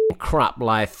crap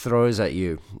life throws at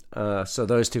you. So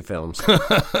those two films.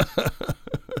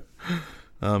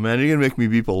 Oh, man, you're going to make me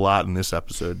beep a lot in this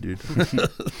episode, dude.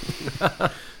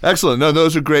 Excellent. No,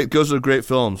 those are great. Those are great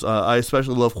films. I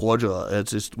especially love Huozhe.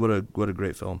 It's just what a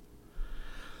great film.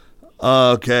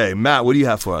 Okay, Matt, what do you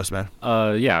have for us, man?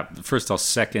 Yeah, first I'll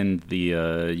second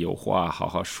the 有话好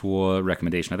好说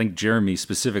recommendation. I think Jeremy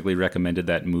specifically recommended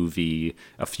that movie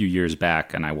a few years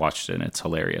back, and I watched it, and it's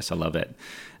hilarious. I love it.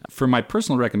 For my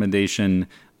personal recommendation,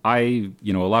 a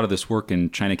lot of this work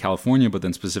in China, California, but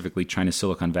then specifically China,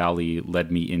 Silicon Valley,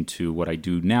 led me into what I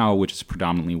do now, which is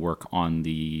predominantly work on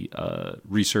the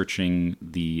researching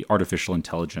the artificial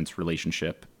intelligence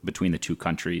relationship between the two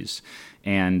countries.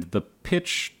 And the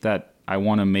pitch that I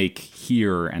want to make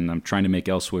here, and I'm trying to make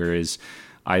elsewhere, is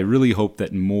I really hope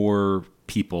that more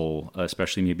people,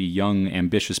 especially maybe young,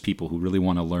 ambitious people who really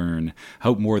want to learn, I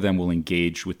hope more of them will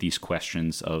engage with these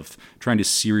questions of trying to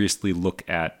seriously look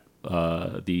at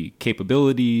the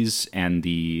capabilities and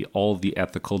all the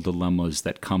ethical dilemmas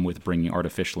that come with bringing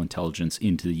artificial intelligence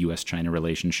into the U.S. China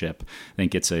relationship. I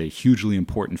think it's a hugely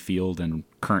important field, and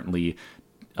currently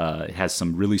it has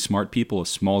some really smart people, a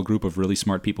small group of really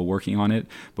smart people working on it,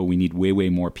 but we need way, way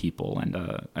more people. And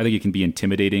I think it can be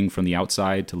intimidating from the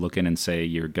outside to look in and say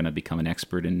you're going to become an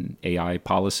expert in AI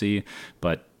policy,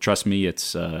 but trust me,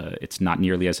 it's not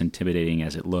nearly as intimidating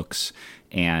as it looks.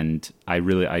 And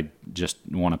I just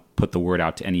want to put the word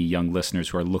out to any young listeners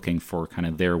who are looking for kind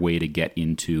of their way to get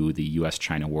into the U.S.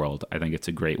 China world. I think it's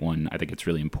a great one. I think it's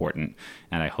really important.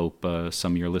 And I hope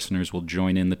some of your listeners will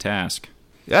join in the task.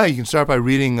 Yeah, you can start by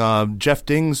reading Jeff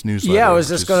Ding's newsletter. Yeah, I was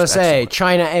just going to say,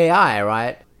 China AI,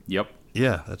 right? Yep.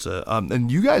 Yeah, that's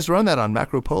and you guys run that on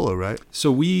Macro Polo, right?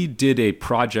 So we did a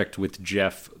project with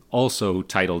Jeff, also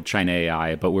titled China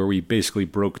AI, but where we basically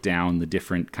broke down the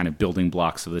different kind of building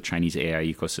blocks of the Chinese AI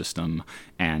ecosystem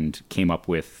and came up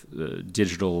with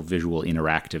digital visual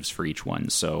interactives for each one.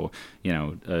 So,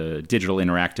 digital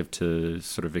interactive to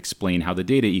sort of explain how the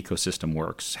data ecosystem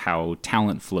works, how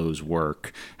talent flows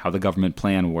work, how the government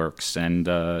plan works. And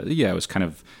it was kind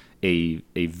of a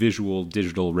visual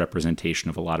digital representation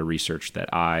of a lot of research that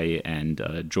I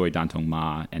and Joy Dantong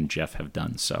Ma and Jeff have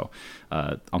done. So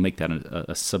I'll make that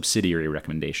a subsidiary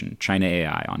recommendation, China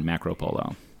AI on Macro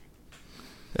Polo.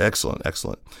 Excellent,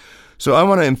 excellent. So I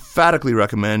want to emphatically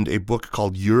recommend a book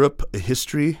called Europe, a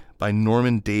History by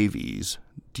Norman Davies,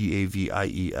 Davies.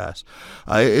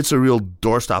 It's a real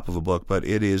doorstop of a book, but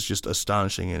it is just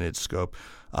astonishing in its scope.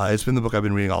 It's been the book I've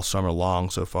been reading all summer long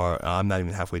so far. I'm not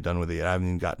even halfway done with it yet. I haven't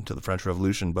even gotten to the French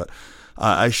Revolution, but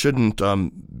I shouldn't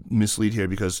mislead here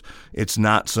because it's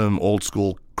not some old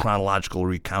school chronological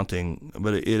recounting,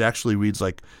 but it actually reads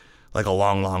like a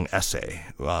long essay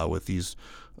with these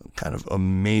kind of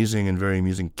amazing and very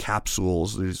amusing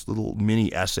capsules, these little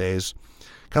mini essays,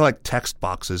 kind of like text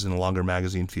boxes in a longer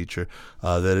magazine feature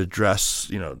that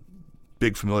address,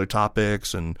 big familiar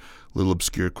topics and little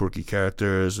obscure quirky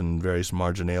characters and various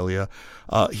marginalia.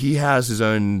 He has his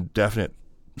own definite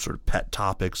sort of pet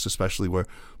topics, especially where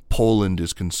Poland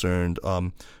is concerned.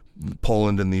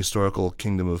 Poland and the historical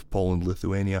kingdom of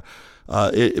Poland-Lithuania.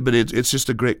 But it's just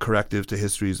a great corrective to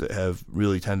histories that have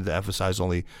really tended to emphasize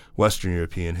only Western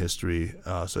European history.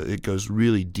 So it goes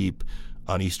really deep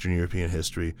on Eastern European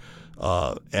history.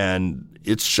 And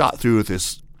it's shot through with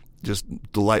this just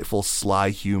delightful,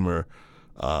 sly humor.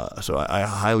 So I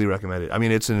highly recommend it. I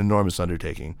mean, it's an enormous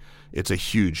undertaking. It's a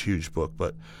huge, huge book,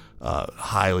 but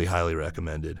highly, highly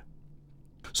recommended.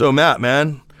 So, Matt,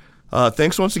 man,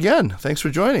 thanks once again. Thanks for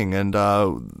joining. And,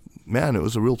 man, it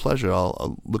was a real pleasure.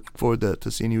 I'll look forward to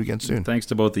seeing you again soon. Thanks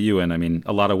to both of you. And, I mean,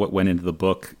 a lot of what went into the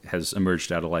book has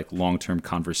emerged out of, long-term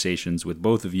conversations with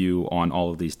both of you on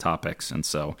all of these topics. And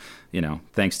so,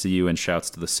 thanks to you and shouts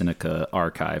to the Sinica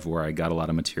archive where I got a lot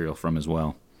of material from as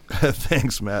well.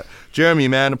 Thanks, Matt. Jeremy,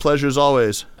 man, a pleasure as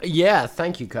always. Yeah,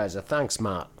 thank you, Kaiser. Thanks,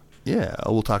 Matt. Yeah,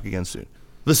 we'll talk again soon.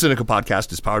 The Sinica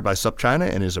Podcast is powered by SupChina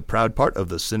and is a proud part of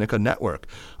the Sinica Network.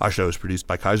 Our show is produced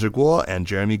by Kaiser Guo and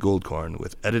Jeremy Goldkorn,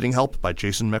 with editing help by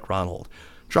Jason McRonald.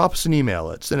 Drop us an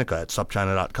email at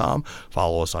sinica@supchina.com,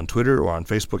 follow us on Twitter or on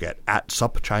Facebook at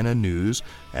SupChinaNews,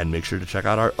 and make sure to check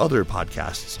out our other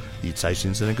podcasts, the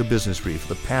Caixin Sinica Business Brief,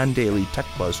 the Pan Daily Tech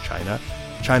Buzz China,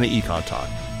 China Econ Talk,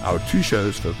 our two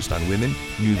shows focused on women,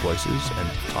 new voices, and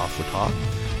Ta for Ta,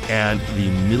 and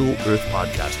the Middle Earth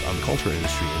podcast on the culture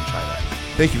industry in China.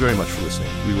 Thank you very much for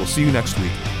listening. We will see you next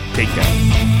week. Take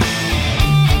care.